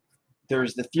man.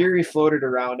 There's the theory floated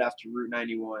around after Route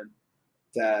 91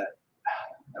 that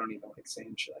I don't even like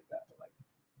saying shit like that, but like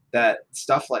that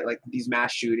stuff like these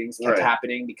mass shootings kept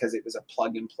happening because it was a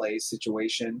plug and play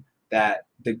situation that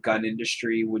the gun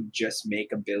industry would just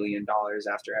make $1 billion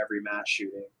after every mass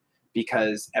shooting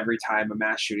because every time a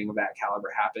mass shooting of that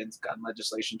caliber happens, gun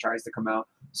legislation tries to come out.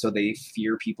 So they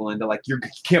fear people into like, you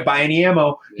can't buy any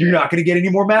ammo. Yeah. You're not going to get any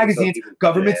more magazines.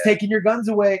 Government's taking your guns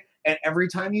away. And every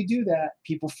time you do that,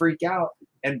 people freak out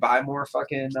and buy more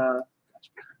fucking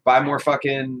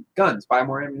guns, buy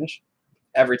more ammunition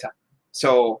every time.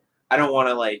 So I don't want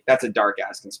to like, that's a dark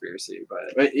ass conspiracy,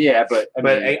 but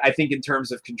I think in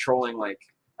terms of controlling, like,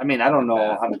 I mean, I don't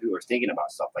know how many people are thinking about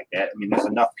stuff like that. I mean, there's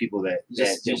enough people that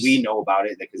we know about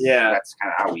it because that's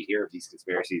kind of how we hear of these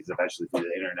conspiracies eventually through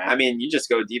the internet. I mean, you just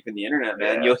go deep in the internet,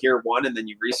 man. Yeah. You'll hear one and then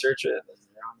you research it. And then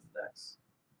you're on the next.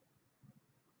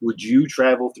 Would you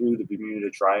travel through the Bermuda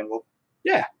Triangle?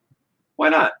 Yeah. Why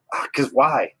not? Because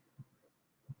why?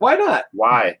 Why not?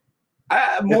 Why?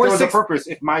 If there was a purpose.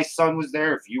 If my son was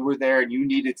there, if you were there and you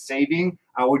needed saving,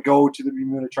 I would go to the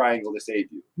Bermuda Triangle to save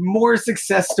you. More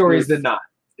success stories than not.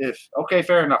 Okay,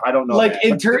 fair enough. I don't know. Like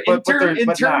in terms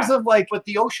of like, but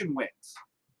the ocean wins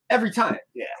every time.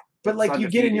 Yeah. But like you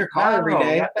get in your car every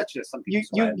day. That's just something.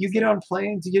 You get on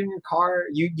planes. You get in your car.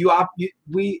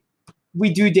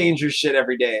 We do dangerous shit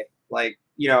every day. Like,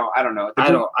 you know, I don't know. I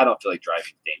don't feel like driving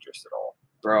is dangerous at all,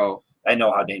 bro. I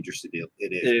know how dangerous it is.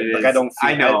 It Like is. I don't. Feel,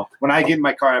 I know. When I get in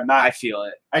my car, I'm not. I feel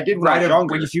it. I did when I was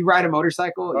younger. If you ride a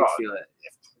motorcycle, you feel it.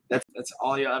 That's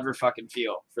all you'll ever fucking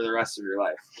feel for the rest of your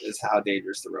life is how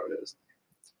dangerous the road is.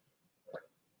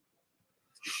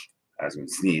 I was gonna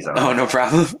sneeze on. Oh, no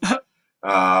problem.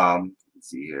 Let's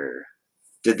see here.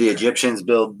 Did the Egyptians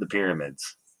build the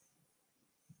pyramids?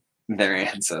 Their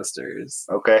ancestors.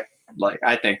 Okay. Like,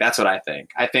 I think that's what I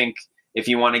think. I think if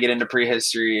you want to get into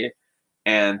prehistory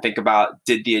and think about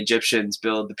did the Egyptians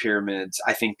build the pyramids,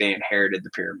 I think they inherited the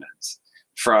pyramids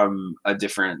from a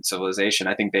different civilization.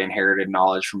 I think they inherited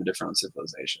knowledge from a different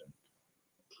civilization.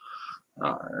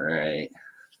 All right.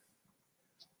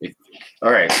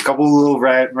 All right. A couple little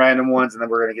random ones, and then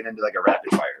we're going to get into like a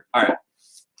rapid fire. All right.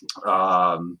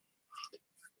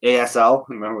 ASL.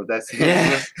 Remember what that's?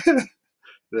 Yeah.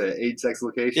 The age, sex,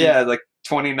 location. Yeah, like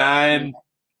 29,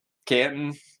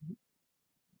 Canton,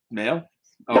 male.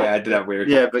 Oh yeah, I did that weird.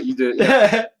 Yeah, but you did.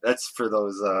 Yeah. That's for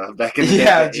those back in the day.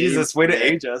 Yeah, Jesus, way to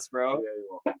age us, bro. Yeah, you're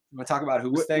welcome. I'm gonna talk about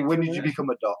who's thing. When did you become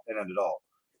an adult?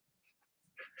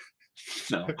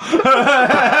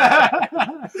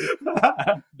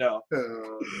 No. No.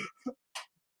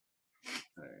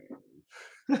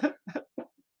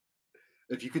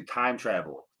 If you could time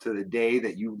travel to the day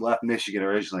that you left Michigan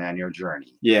originally on your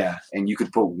journey, yeah, and you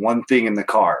could put one thing in the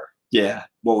car, yeah,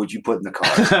 what would you put in the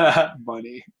car?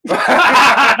 Money.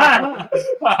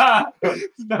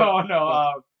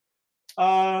 No.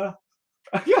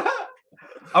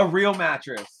 A real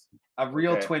mattress. A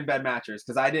real twin bed mattress,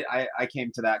 because I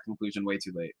came to that conclusion way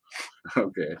too late.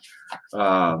 Okay.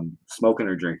 Smoking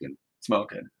or drinking?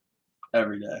 Smoking.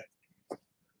 Every day.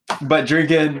 But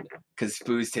drinking, because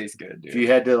booze tastes good, dude. If you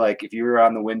had to, like, if you were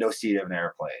on the window seat of an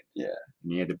airplane, yeah,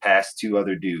 and you had to pass two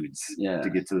other dudes to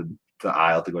get to the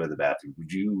aisle to go to the bathroom,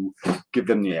 would you give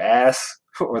them the ass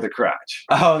or the crotch?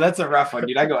 Oh, that's a rough one,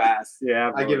 dude. I go ass.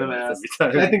 Yeah, I give them ass.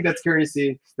 I think that's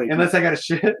courtesy, unless I got a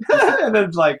shit, and then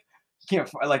it's like, you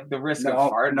can't, like, the risk of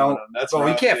farting on them. That's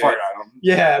you can't fart on them.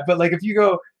 Yeah, but like if you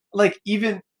go, like,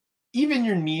 even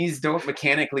your knees don't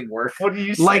mechanically work. What do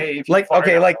you say? Look.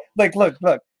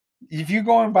 If you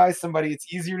go and buy somebody,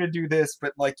 it's easier to do this,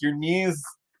 but like your knees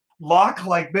lock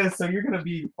like this, so you're gonna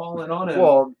be falling on it.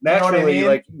 Well, naturally, you know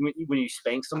what I mean? like when you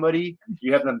spank somebody,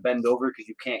 you have them bend over because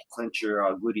you can't clench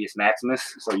your gluteus maximus,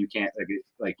 so you can't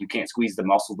you can't squeeze the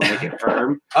muscle to make it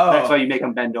firm. Oh, that's why you make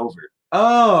them bend over.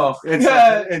 Oh,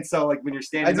 and so like when you're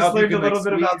standing up, I just learned a little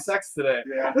bit about sex today.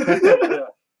 Yeah.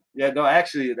 Yeah. No,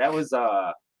 actually, that was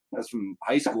from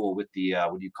high school with the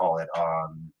what do you call it?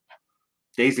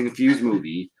 Dazed and Confused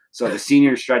movie. So the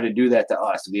seniors tried to do that to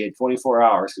us. We had 24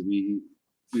 hours. So we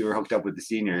were hooked up with the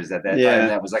seniors at that time.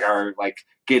 That was like our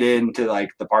get into like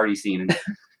the party scene,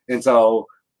 and so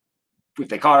if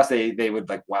they caught us, they would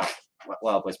like wow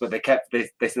us. But they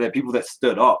said that people that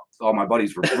stood up, all my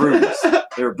buddies were bruised.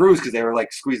 They were bruised because they were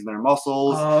like squeezing their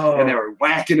muscles and they were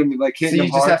whacking them and like hitting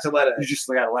them hard. Have to let it. You just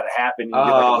gotta let it happen. You get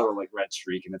like a little like red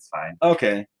streak and it's fine.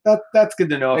 Okay, that's good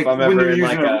to know if I'm ever in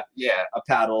like a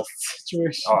paddle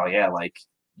situation. Oh yeah,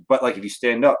 but like if you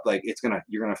stand up, like you're gonna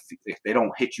if they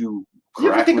don't hit you correctly.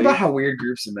 You ever think about how weird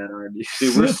groups of men are?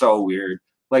 Dude, we're so weird.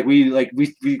 Like we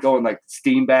go in like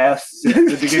steam baths at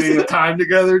the beginning of the time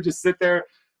together. Just sit there.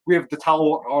 We have the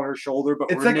towel on our shoulder, but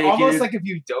it's we're naked. Almost like if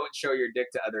you don't show your dick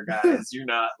to other guys, you're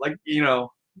not you're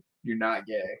not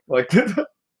gay. Like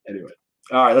anyway.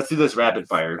 All right, let's do this rapid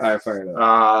fire. All right, fire it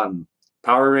up.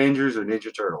 Power Rangers or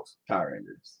Ninja Turtles? Power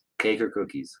Rangers. Cake or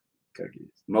cookies? Cookies.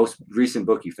 Most recent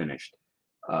book you finished?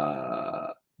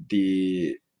 The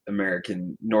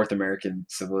North American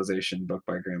Civilization book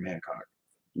by Graham Hancock.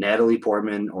 Natalie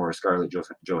Portman or Scarlett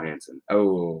Johansson?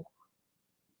 Oh.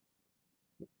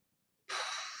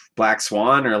 Black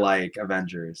Swan or like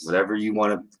Avengers? Whatever you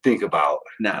want to think about.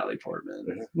 Natalie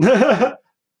Portman.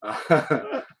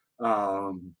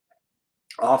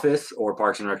 Office or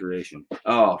Parks and Recreation?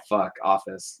 Oh, fuck.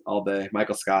 Office all day.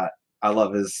 Michael Scott. I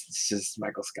love it's just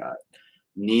Michael Scott.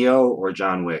 Neo or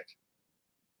John Wick?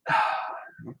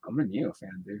 I'm a Neo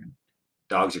fan, dude.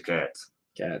 Dogs or cats?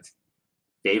 Cats.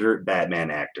 Favorite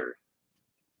Batman actor?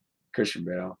 Christian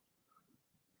Bale.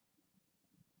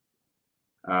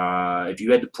 If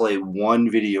you had to play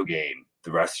one video game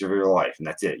the rest of your life, and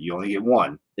that's it, you only get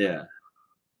one. Yeah.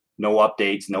 No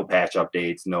updates, no patch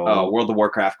updates, no. Oh, World of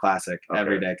Warcraft Classic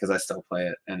every day because I still play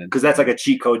it, and because that's like a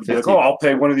cheat code. To be like, oh, I'll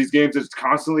play one of these games that's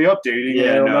constantly updating.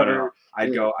 Yeah, no.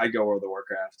 I'd go World of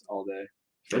Warcraft all day.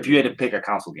 If you had to pick a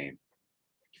console game,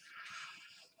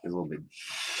 there's a little bit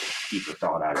deeper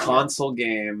thought out. Console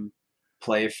game,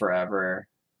 play forever,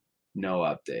 no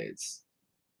updates.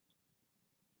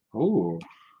 Ooh,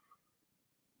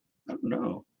 I don't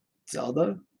know.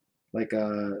 Zelda. like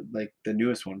the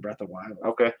newest one, Breath of Wild.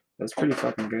 Okay, that's pretty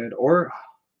fucking good. Or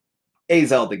a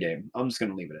Zelda game. I'm just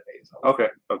gonna leave it at a Zelda.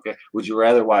 Okay. Would you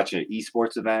rather watch an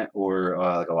esports event or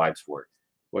like a live sport?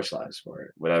 Which live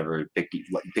sport? Whatever. Pick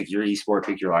your esport.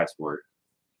 Pick your live sport.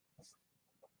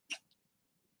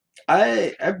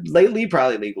 I lately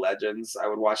probably League of Legends. I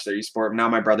would watch their esport. Now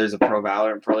my brother's a pro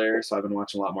Valorant player, so I've been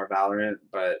watching a lot more Valorant.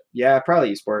 But yeah,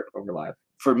 probably esport over live.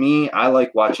 For me, I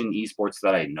like watching esports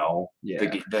that I know. Yeah.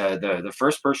 The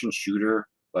first person shooter,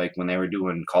 like when they were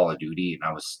doing Call of Duty, and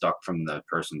I was stuck from the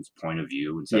person's point of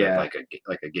view instead of like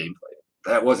a gameplay.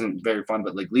 That wasn't very fun.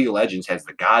 But like League of Legends has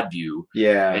the God view.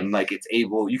 Yeah. And like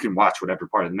you can watch whatever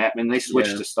part of the map, and they switch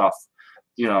to stuff.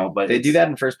 But they do that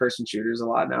in first-person shooters a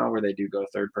lot now, where they do go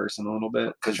third-person a little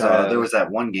bit. Because there was that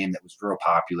one game that was real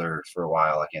popular for a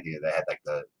while. I can't think of that. Had like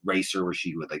the racer where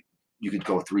she would you could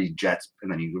go 3 jets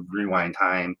and then you would rewind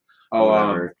time.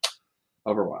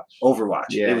 Overwatch.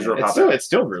 Yeah, it was real popular. It's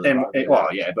still really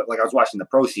popular. But like I was watching the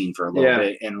pro scene for a little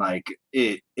bit, and like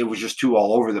it was just too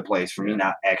all over the place for me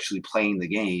not actually playing the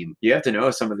game. You have to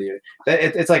know some of the.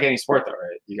 It's like any sport, though,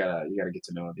 right? You gotta get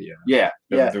to know the.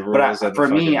 The rules. But for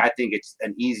me, I think it's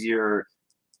an easier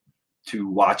to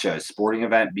watch a sporting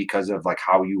event because of like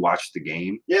how you watch the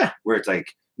game. Yeah, where it's like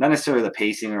not necessarily the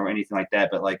pacing or anything like that,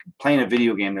 but like playing a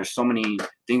video game. There's so many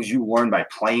things you learn by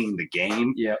playing the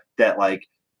game. Yeah, that like.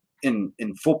 In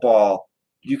football,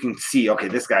 you can see, okay,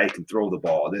 this guy can throw the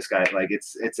ball. This guy, like,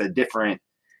 it's a different.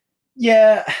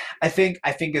 Yeah, I think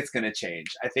it's gonna change.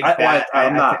 I think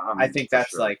I think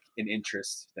that's like an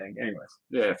interest thing. Anyways.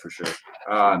 Yeah, for sure.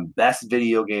 Best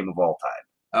video game of all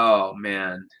time. Oh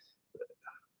man,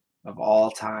 of all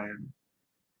time,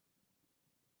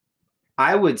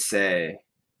 I would say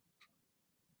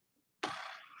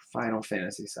Final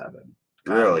Fantasy VII.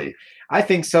 Really? I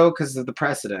think so because of the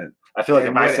precedent. I feel like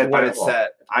if I said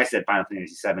Final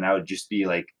Fantasy VII, I would just be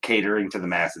like catering to the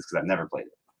masses because I've never played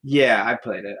it. Yeah, I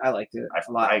played it. I liked it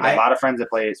a lot. I got a lot of friends that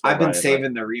play it. I've been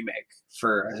saving the remake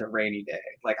for a rainy day.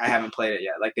 Like I haven't played it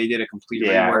yet. Like they did a complete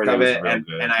rework of it,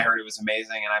 and I heard it was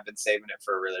amazing, and I've been saving it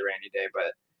for a really rainy day.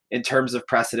 But in terms of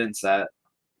precedence, that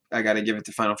I got to give it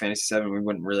to Final Fantasy VII. We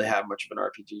wouldn't really have much of an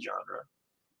RPG genre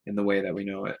in the way that we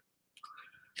know it.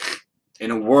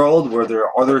 In a world where there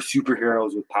are other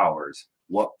superheroes with powers,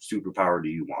 what superpower do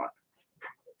you want?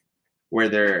 Where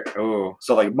they're so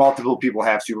like multiple people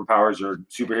have superpowers or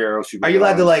superheroes. Are you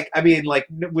allowed to like? I mean, like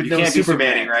with no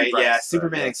Supermaning, right? Yeah,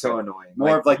 Supermaning's so annoying.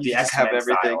 More of like the X have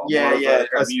everything. Style. Yeah,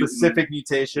 a specific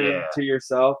mutation to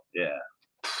yourself. Yeah.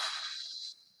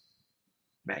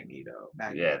 Magneto.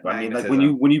 Yeah, I mean, like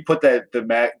when you put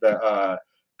the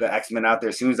X-Men out there,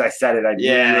 as soon as I said it,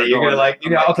 you're gonna like,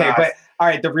 okay, gosh. But all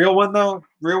right, the real one,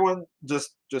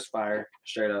 just fire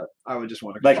straight up. I would just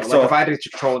want to like if I had to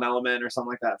control an element or something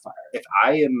like that, fire. If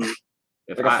I am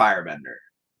a firebender.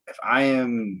 If I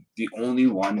am the only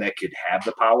one that could have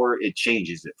the power, it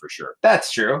changes it for sure.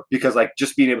 That's true. Because like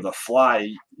just being able to fly,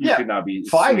 you could not be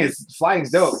flying is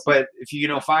dope. But if you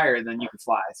know fire, then you can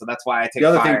fly. So that's why I take the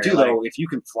other fire, thing too. Though, if you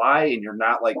can fly and you're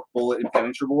not like bullet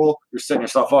impenetrable, you're setting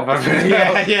yourself up.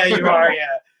 Yeah, you are. Yeah.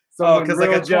 So because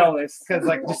like jealous, because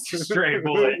like just a straight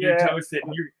bullet, you toast it,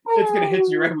 and it's gonna hit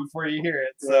you right before you hear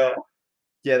it. So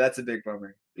yeah, that's a big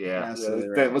bummer. Yeah.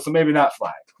 Right. So maybe not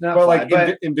fly, but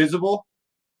like invisible.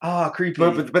 Oh, creepy.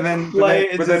 But then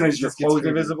is your clothes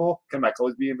invisible? Can my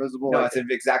clothes be invisible? No, it's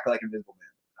exactly like Invisible Man.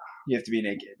 You have to be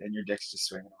naked, and your dick's just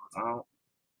swinging all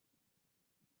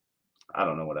I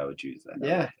don't know what I would choose then.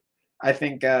 Yeah, I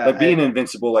think like being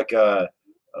invincible, like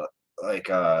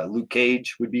Luke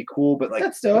Cage would be cool. But like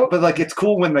that's dope. But like it's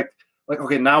cool when like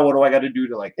okay, now what do I got to do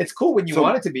to like? It's cool when you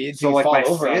want it to be. Until you fall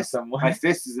over on someone. My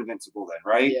fist is invincible then,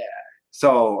 right? Yeah.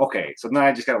 So okay, so now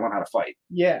I just gotta learn how to fight.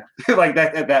 Yeah, like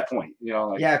that at that point,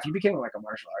 Like, yeah, if you became like a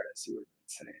martial artist, you would be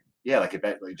insane. Yeah, like at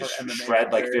that, like just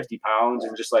shred like 50 pounds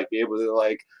and just like be able to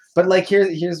like. But like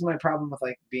here's my problem with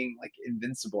like being like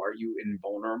invincible. Are you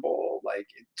invulnerable like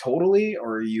totally,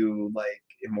 or are you like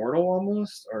immortal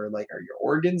almost, or like are your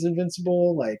organs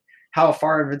invincible? Like how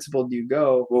far invincible do you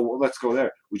go? Well, let's go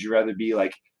there. Would you rather be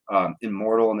like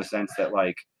immortal in the sense that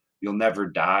like you'll never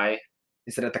die?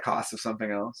 Is it at the cost of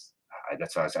something else?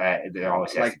 That's what I was saying. It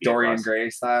always has like to be Dorian Gray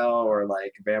style or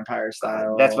like vampire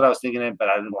style. That's what I was thinking of, but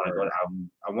I didn't want to go to.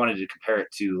 I wanted to compare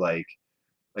it to like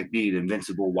being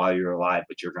invincible while you're alive,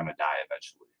 but you're gonna die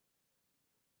eventually.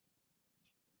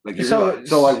 Like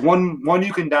so like one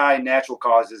you can die natural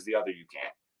causes, the other you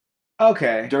can't.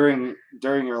 Okay. During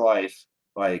your life,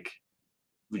 like.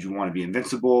 Would you want to be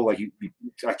invincible? Like you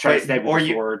try to stab with a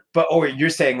sword. Or you're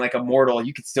saying like immortal,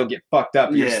 you could still get fucked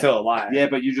up. You're still alive. Yeah,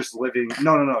 but you're just living.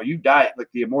 No. You die like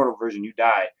the immortal version. You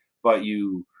die, but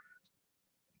you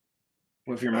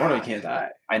Well, if you're immortal, you can't die.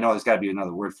 I know there's got to be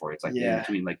another word for it. It's like in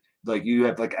between, like you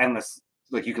have like endless,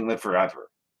 like you can live forever.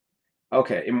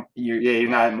 Okay, you're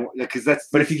not because that's.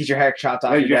 But if you get your head chopped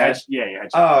off, your head.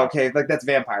 Oh, okay, like that's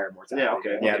vampire immortality. Yeah,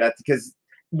 okay. Yeah, that's because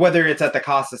whether it's at the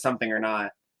cost of something or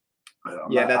not.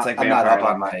 That's like I'm vampire. not up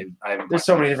on my. There's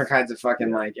so many different kinds of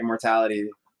fucking like immortality.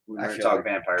 We're gonna talk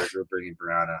vampires. We're bringing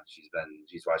Brianna.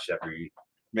 She's watched every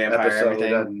vampire episode,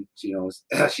 everything. And she knows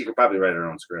she could probably write her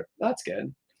own script. That's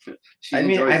good.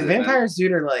 Vampires,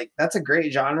 dude, are like that's a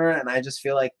great genre, and I just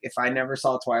feel like if I never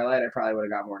saw Twilight, I probably would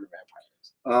have got more into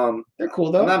vampires. They're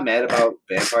cool though. I'm not mad about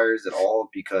vampires at all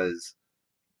because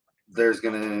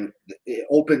it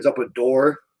opens up a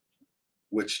door,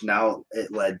 which now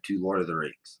it led to Lord of the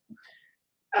Rings.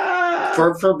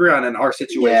 For Brianna in our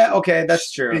situation. Yeah, okay,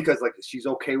 that's true. Because like she's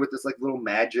okay with this like little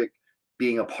magic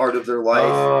being a part of their life.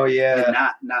 Oh yeah. And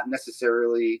not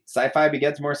necessarily sci-fi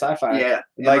begets more sci-fi. Yeah.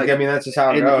 Like I mean that's just how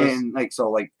it goes. And like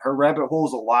so like her rabbit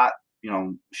hole's a lot,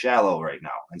 shallow right now.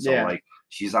 And so like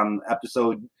she's on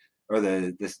episode or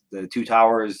the Two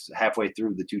Towers, halfway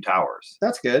through the Two Towers.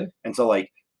 That's good. And so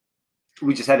like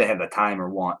we just had to have the time or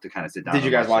want to kind of sit down. Did you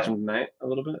guys watch them tonight a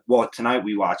little bit? Well, tonight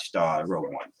we watched Rogue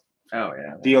One. Oh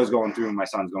yeah. Theo's going through, my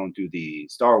son's going through the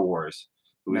Star Wars.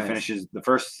 We finishes the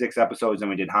first 6 episodes, and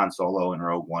we did Han Solo and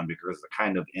Rogue One because it's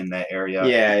kind of in that area.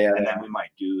 Yeah. And then we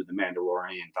might do the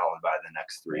Mandalorian, followed by the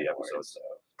next 3 episodes. So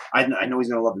I know he's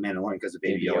gonna love the Mandalorian because of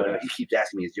Baby Yoda. He keeps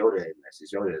asking me, "Is Yoda in this?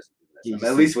 Is Yoda in this?"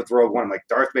 At least with Rogue One, like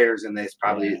Darth Vader's in this,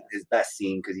 probably his best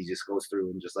scene because he just goes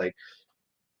through and just like,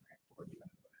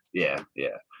 yeah.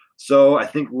 So I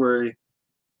think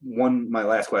my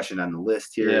last question on the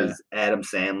list here is Adam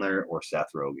Sandler or Seth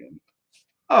Rogen.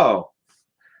 Oh.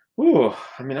 Ooh,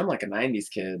 I mean, I'm like a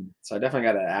 90s kid, so I definitely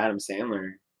got an Adam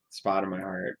Sandler spot in my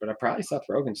heart, but I probably Seth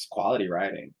Rogen, just quality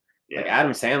writing. Yeah. Like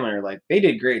Adam Sandler, like they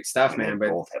did great stuff, man. They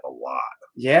but both have a lot.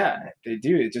 Yeah, they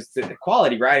do. It's just the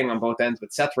quality writing on both ends,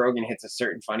 but Seth Rogen hits a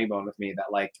certain funny bone with me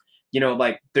that like,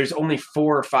 like there's only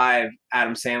 4 or 5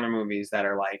 Adam Sandler movies that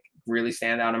are like really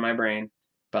stand out in my brain.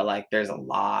 But like, there's a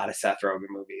lot of Seth Rogen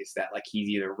movies that like he's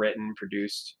either written,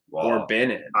 produced, or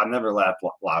been in. I've never laughed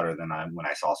louder than when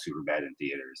I saw Superbad in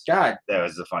theaters. God, that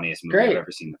was the funniest movie I've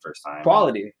ever seen the first time.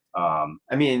 Quality.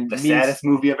 I mean, the saddest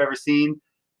movie I've ever seen.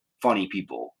 Funny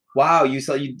People. Wow, you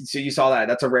saw that.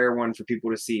 That's a rare one for people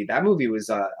to see. That movie was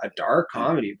a dark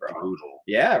comedy, bro. Brutal.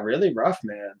 Yeah, really rough,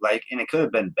 man. Like, and it could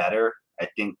have been better. I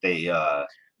think they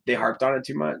harped on it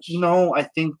too much. No, I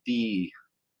think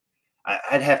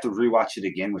I'd have to rewatch it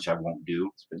again, which I won't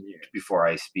do before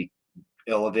I speak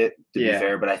ill of it, to be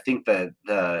fair. But I think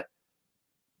that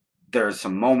there's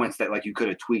some moments that like you could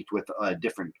have tweaked with a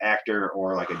different actor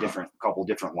or like a couple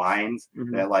different lines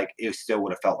that like it still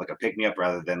would have felt like a pick me up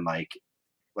rather than like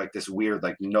this weird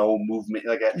like no movement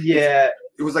it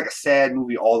was like a sad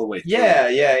movie all the way through.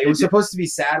 It was supposed to be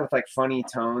sad with like funny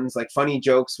tones, like funny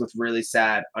jokes with really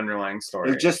sad underlying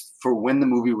story. It just for when the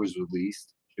movie was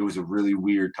released. It was a really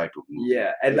weird type of movie.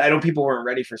 Yeah, and I know people weren't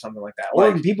ready for something like that.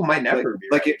 Or people might never be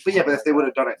ready. But if they would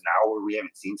have done it now, where we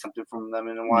haven't seen something from them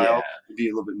in a while, it'd be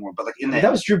a little bit more. But like that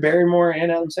was Drew Barrymore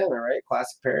and Adam Sandler, right?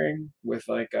 Classic pairing with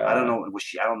like. I don't know.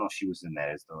 I don't know if she was in that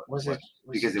as the.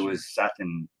 Because it was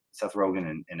Seth Rogen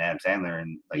and Adam Sandler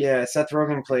and like. Seth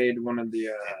Rogen played one of the.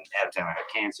 And Adam Sandler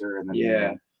had cancer, and then I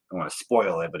don't want to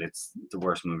spoil it, but it's the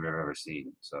worst movie I've ever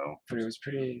seen. So. But it was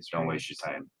pretty. Don't waste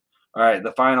your time. All right,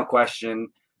 the final question.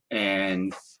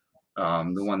 And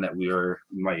the one that we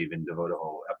might even devote a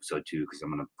whole episode to because I'm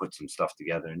going to put some stuff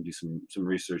together and do some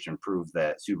research and prove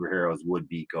that superheroes would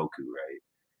beat Goku, right?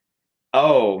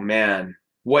 Oh, man.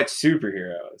 What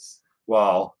superheroes?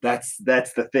 Well, that's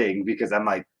the thing because I'm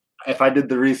like, if I did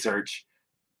the research,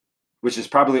 which is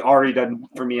probably already done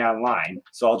for me online,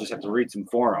 so I'll just have to read some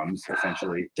forums,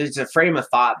 essentially. There's a frame of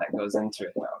thought that goes into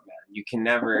it, though, man. You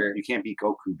can't beat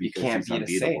Goku because he's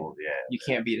unbeatable. You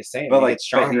can't beat a Saiyan. But like, it's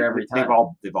stronger every time.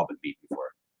 They've all been beat before.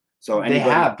 So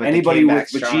anybody with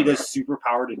Vegeta's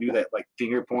superpower to do that, like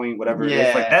finger point, whatever it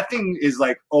is, like that thing is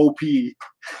like OP,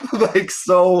 like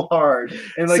so hard,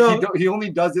 and like he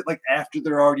only does it like after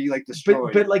they're already like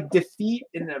destroyed. But like defeat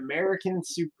in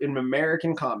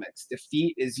American comics,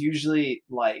 defeat is usually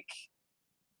like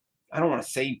I don't want to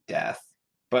say death,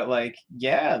 but like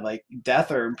like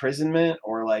death or imprisonment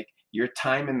or like your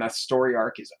time in the story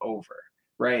arc is over.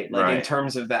 Right, like in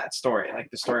terms of that story, like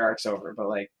the story arc's over, but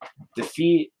like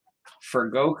defeat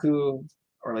for Goku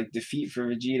or like defeat for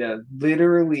Vegeta,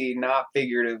 literally not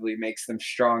figuratively makes them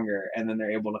stronger, and then they're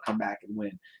able to come back and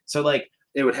win. So like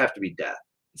it would have to be death.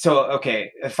 So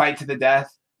okay, a fight to the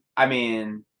death. I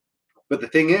mean, but the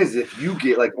thing is, if you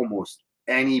get like almost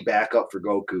any backup for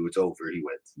Goku, it's over. He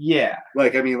wins. Yeah.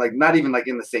 Like, I mean, like, not even like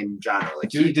in the same genre. Like,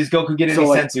 does Goku get any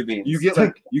senzu beans? You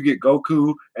get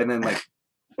Goku, and then like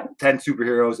 10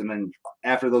 superheroes, and then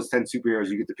after those 10 superheroes,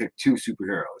 you get to pick 2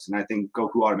 superheroes, and I think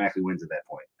Goku automatically wins at that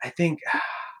point. I think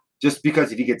just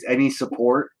because if he gets any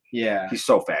support, he's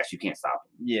so fast you can't stop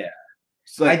him. Yeah.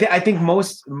 So like, I think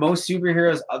most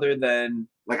superheroes, other than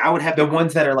like I would have the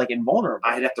ones that are like invulnerable,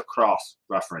 I'd have to cross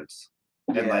reference,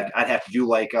 and like I'd have to do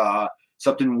like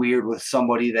something weird with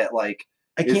somebody that like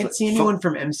I can't see anyone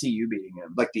from MCU beating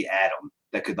him, like the Atom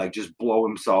that could like just blow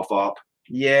himself up.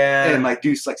 Yeah, and like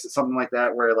do like something like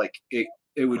that where like it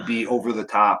would be over the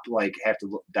top, like have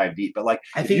to dive deep. But like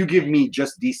if you give me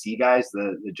just DC guys,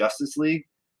 the Justice League,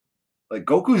 like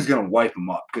Goku's gonna wipe them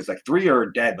up because like 3 are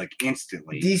dead like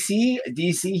instantly. DC,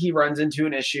 he runs into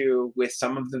an issue with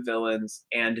some of the villains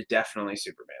and definitely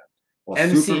Superman.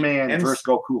 Well, Superman versus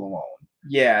Goku alone.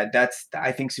 Yeah,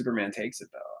 I think Superman takes it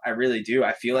though. I really do.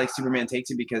 I feel like Superman takes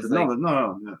it because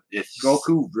no. If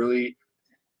Goku really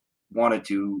wanted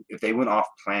to, if they went off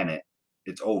planet,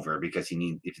 it's over because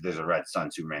if there's a red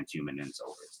sun, Superman's human and it's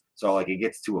over. So like it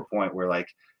gets to a point where like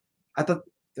I thought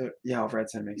the red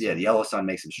sun makes the yellow sun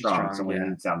makes him strong. So when he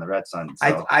needs down the red sun.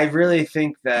 So. I really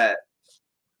think that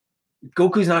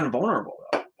Goku's not invulnerable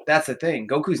though. That's the thing.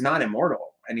 Goku's not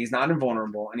immortal, and he's not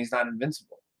invulnerable, and he's not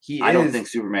invincible. I don't think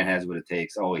Superman has what it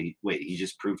takes. Oh, he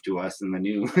just proved to us in the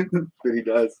new that he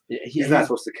does. Yeah, he's not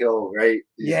supposed to kill, right?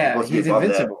 He's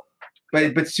invincible.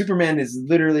 But Superman is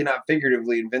literally not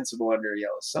figuratively invincible under a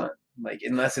yellow sun, like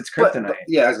unless it's kryptonite. But,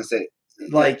 yeah, I was gonna say,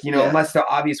 like unless the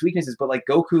obvious weaknesses. But like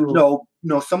Goku,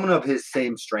 no, someone of his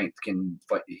same strength can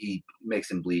fight. He makes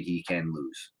him bleed. He can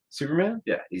lose. Superman?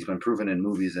 Yeah, he's been proven in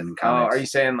movies and comics. Oh, are you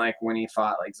saying like when he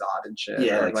fought like Zod and shit?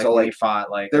 Yeah, like when he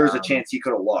fought like there was a chance he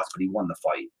could have lost, but he won the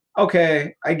fight.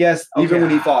 Okay, I guess even when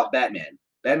he fought Batman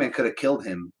could have killed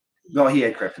him. No, he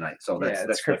had kryptonite, so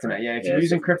that's kryptonite. Yeah, if you're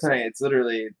using kryptonite, it's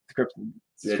literally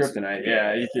kryptonite.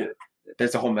 Yeah,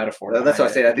 there's a whole metaphor. That's what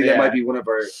I say. I think that might be one of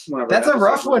our. That's a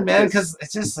rough one, man, because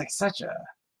it's just like such a.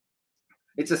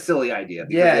 It's a silly idea.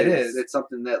 Yeah, it is. It's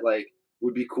something that like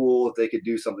would be cool if they could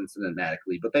do something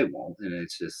cinematically, but they won't, and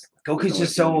it's just Goku's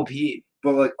just so OP.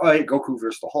 But like, all right, Goku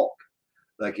versus the Hulk.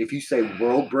 Like if you say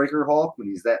World Breaker Hulk when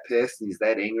he's that pissed and he's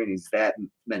that angry and he's that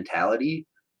mentality.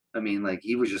 I mean, like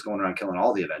he was just going around killing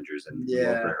all the Avengers and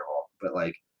World Breaker Hulk, but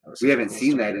like we haven't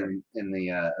seen that in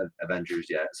the Avengers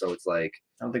yet. So it's like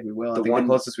I don't think we will. I think the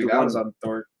closest we got was on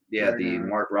Thor. Yeah, the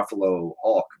Mark Ruffalo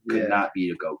Hulk could not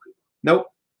beat a Goku. Nope.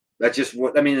 That's just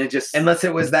what I mean. It just unless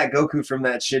it was that Goku from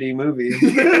that shitty movie.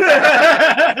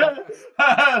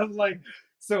 Like,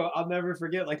 so I'll never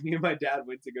forget. Like me and my dad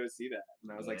went to go see that,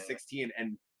 and I was like 16,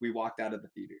 and we walked out of the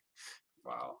theater.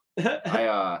 Wow.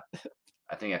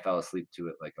 I think I fell asleep to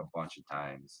it like a bunch of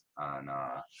times on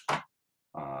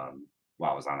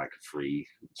while I was on like free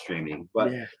streaming.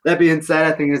 But that being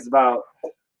said, I think it's about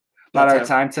our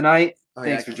time tonight.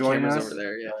 Thanks for joining us. Over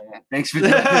there, Thanks for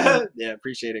joining us. Yeah,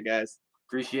 appreciate it, guys.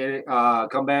 Appreciate it.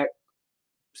 Come back.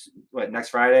 What, next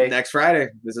Friday? Next Friday.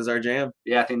 This is our jam.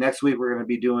 Yeah, I think next week we're going to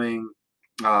be doing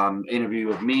interview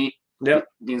with me. Yep.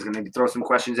 Dean's going to throw some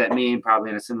questions at me, probably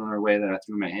in a similar way that I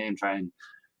threw my hand, try and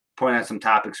point out some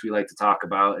topics we like to talk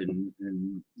about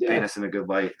and paint us in a good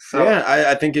light. So yeah,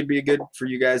 I think it'd be good for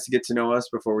you guys to get to know us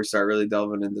before we start really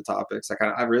delving into topics.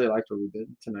 I really liked what we did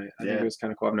tonight. I think it was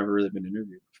kind of cool. I've never really been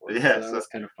interviewed before. Yeah, so that was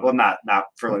kind of fun. Well, not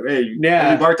for like, hey, you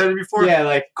bartended before? Yeah,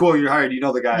 like cool, you're hired. You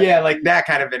know the guy. Yeah, like that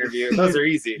kind of interview. Those are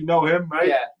easy. You know him, right?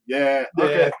 Yeah.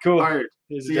 Okay, yeah, cool. Hired.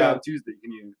 See you on Tuesday.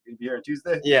 Can you be here on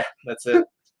Tuesday? Yeah, that's it.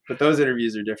 But those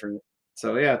interviews are different.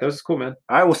 So yeah, those are cool, man.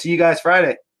 All right, we'll see you guys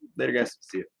Friday. Later, guys.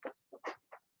 See you.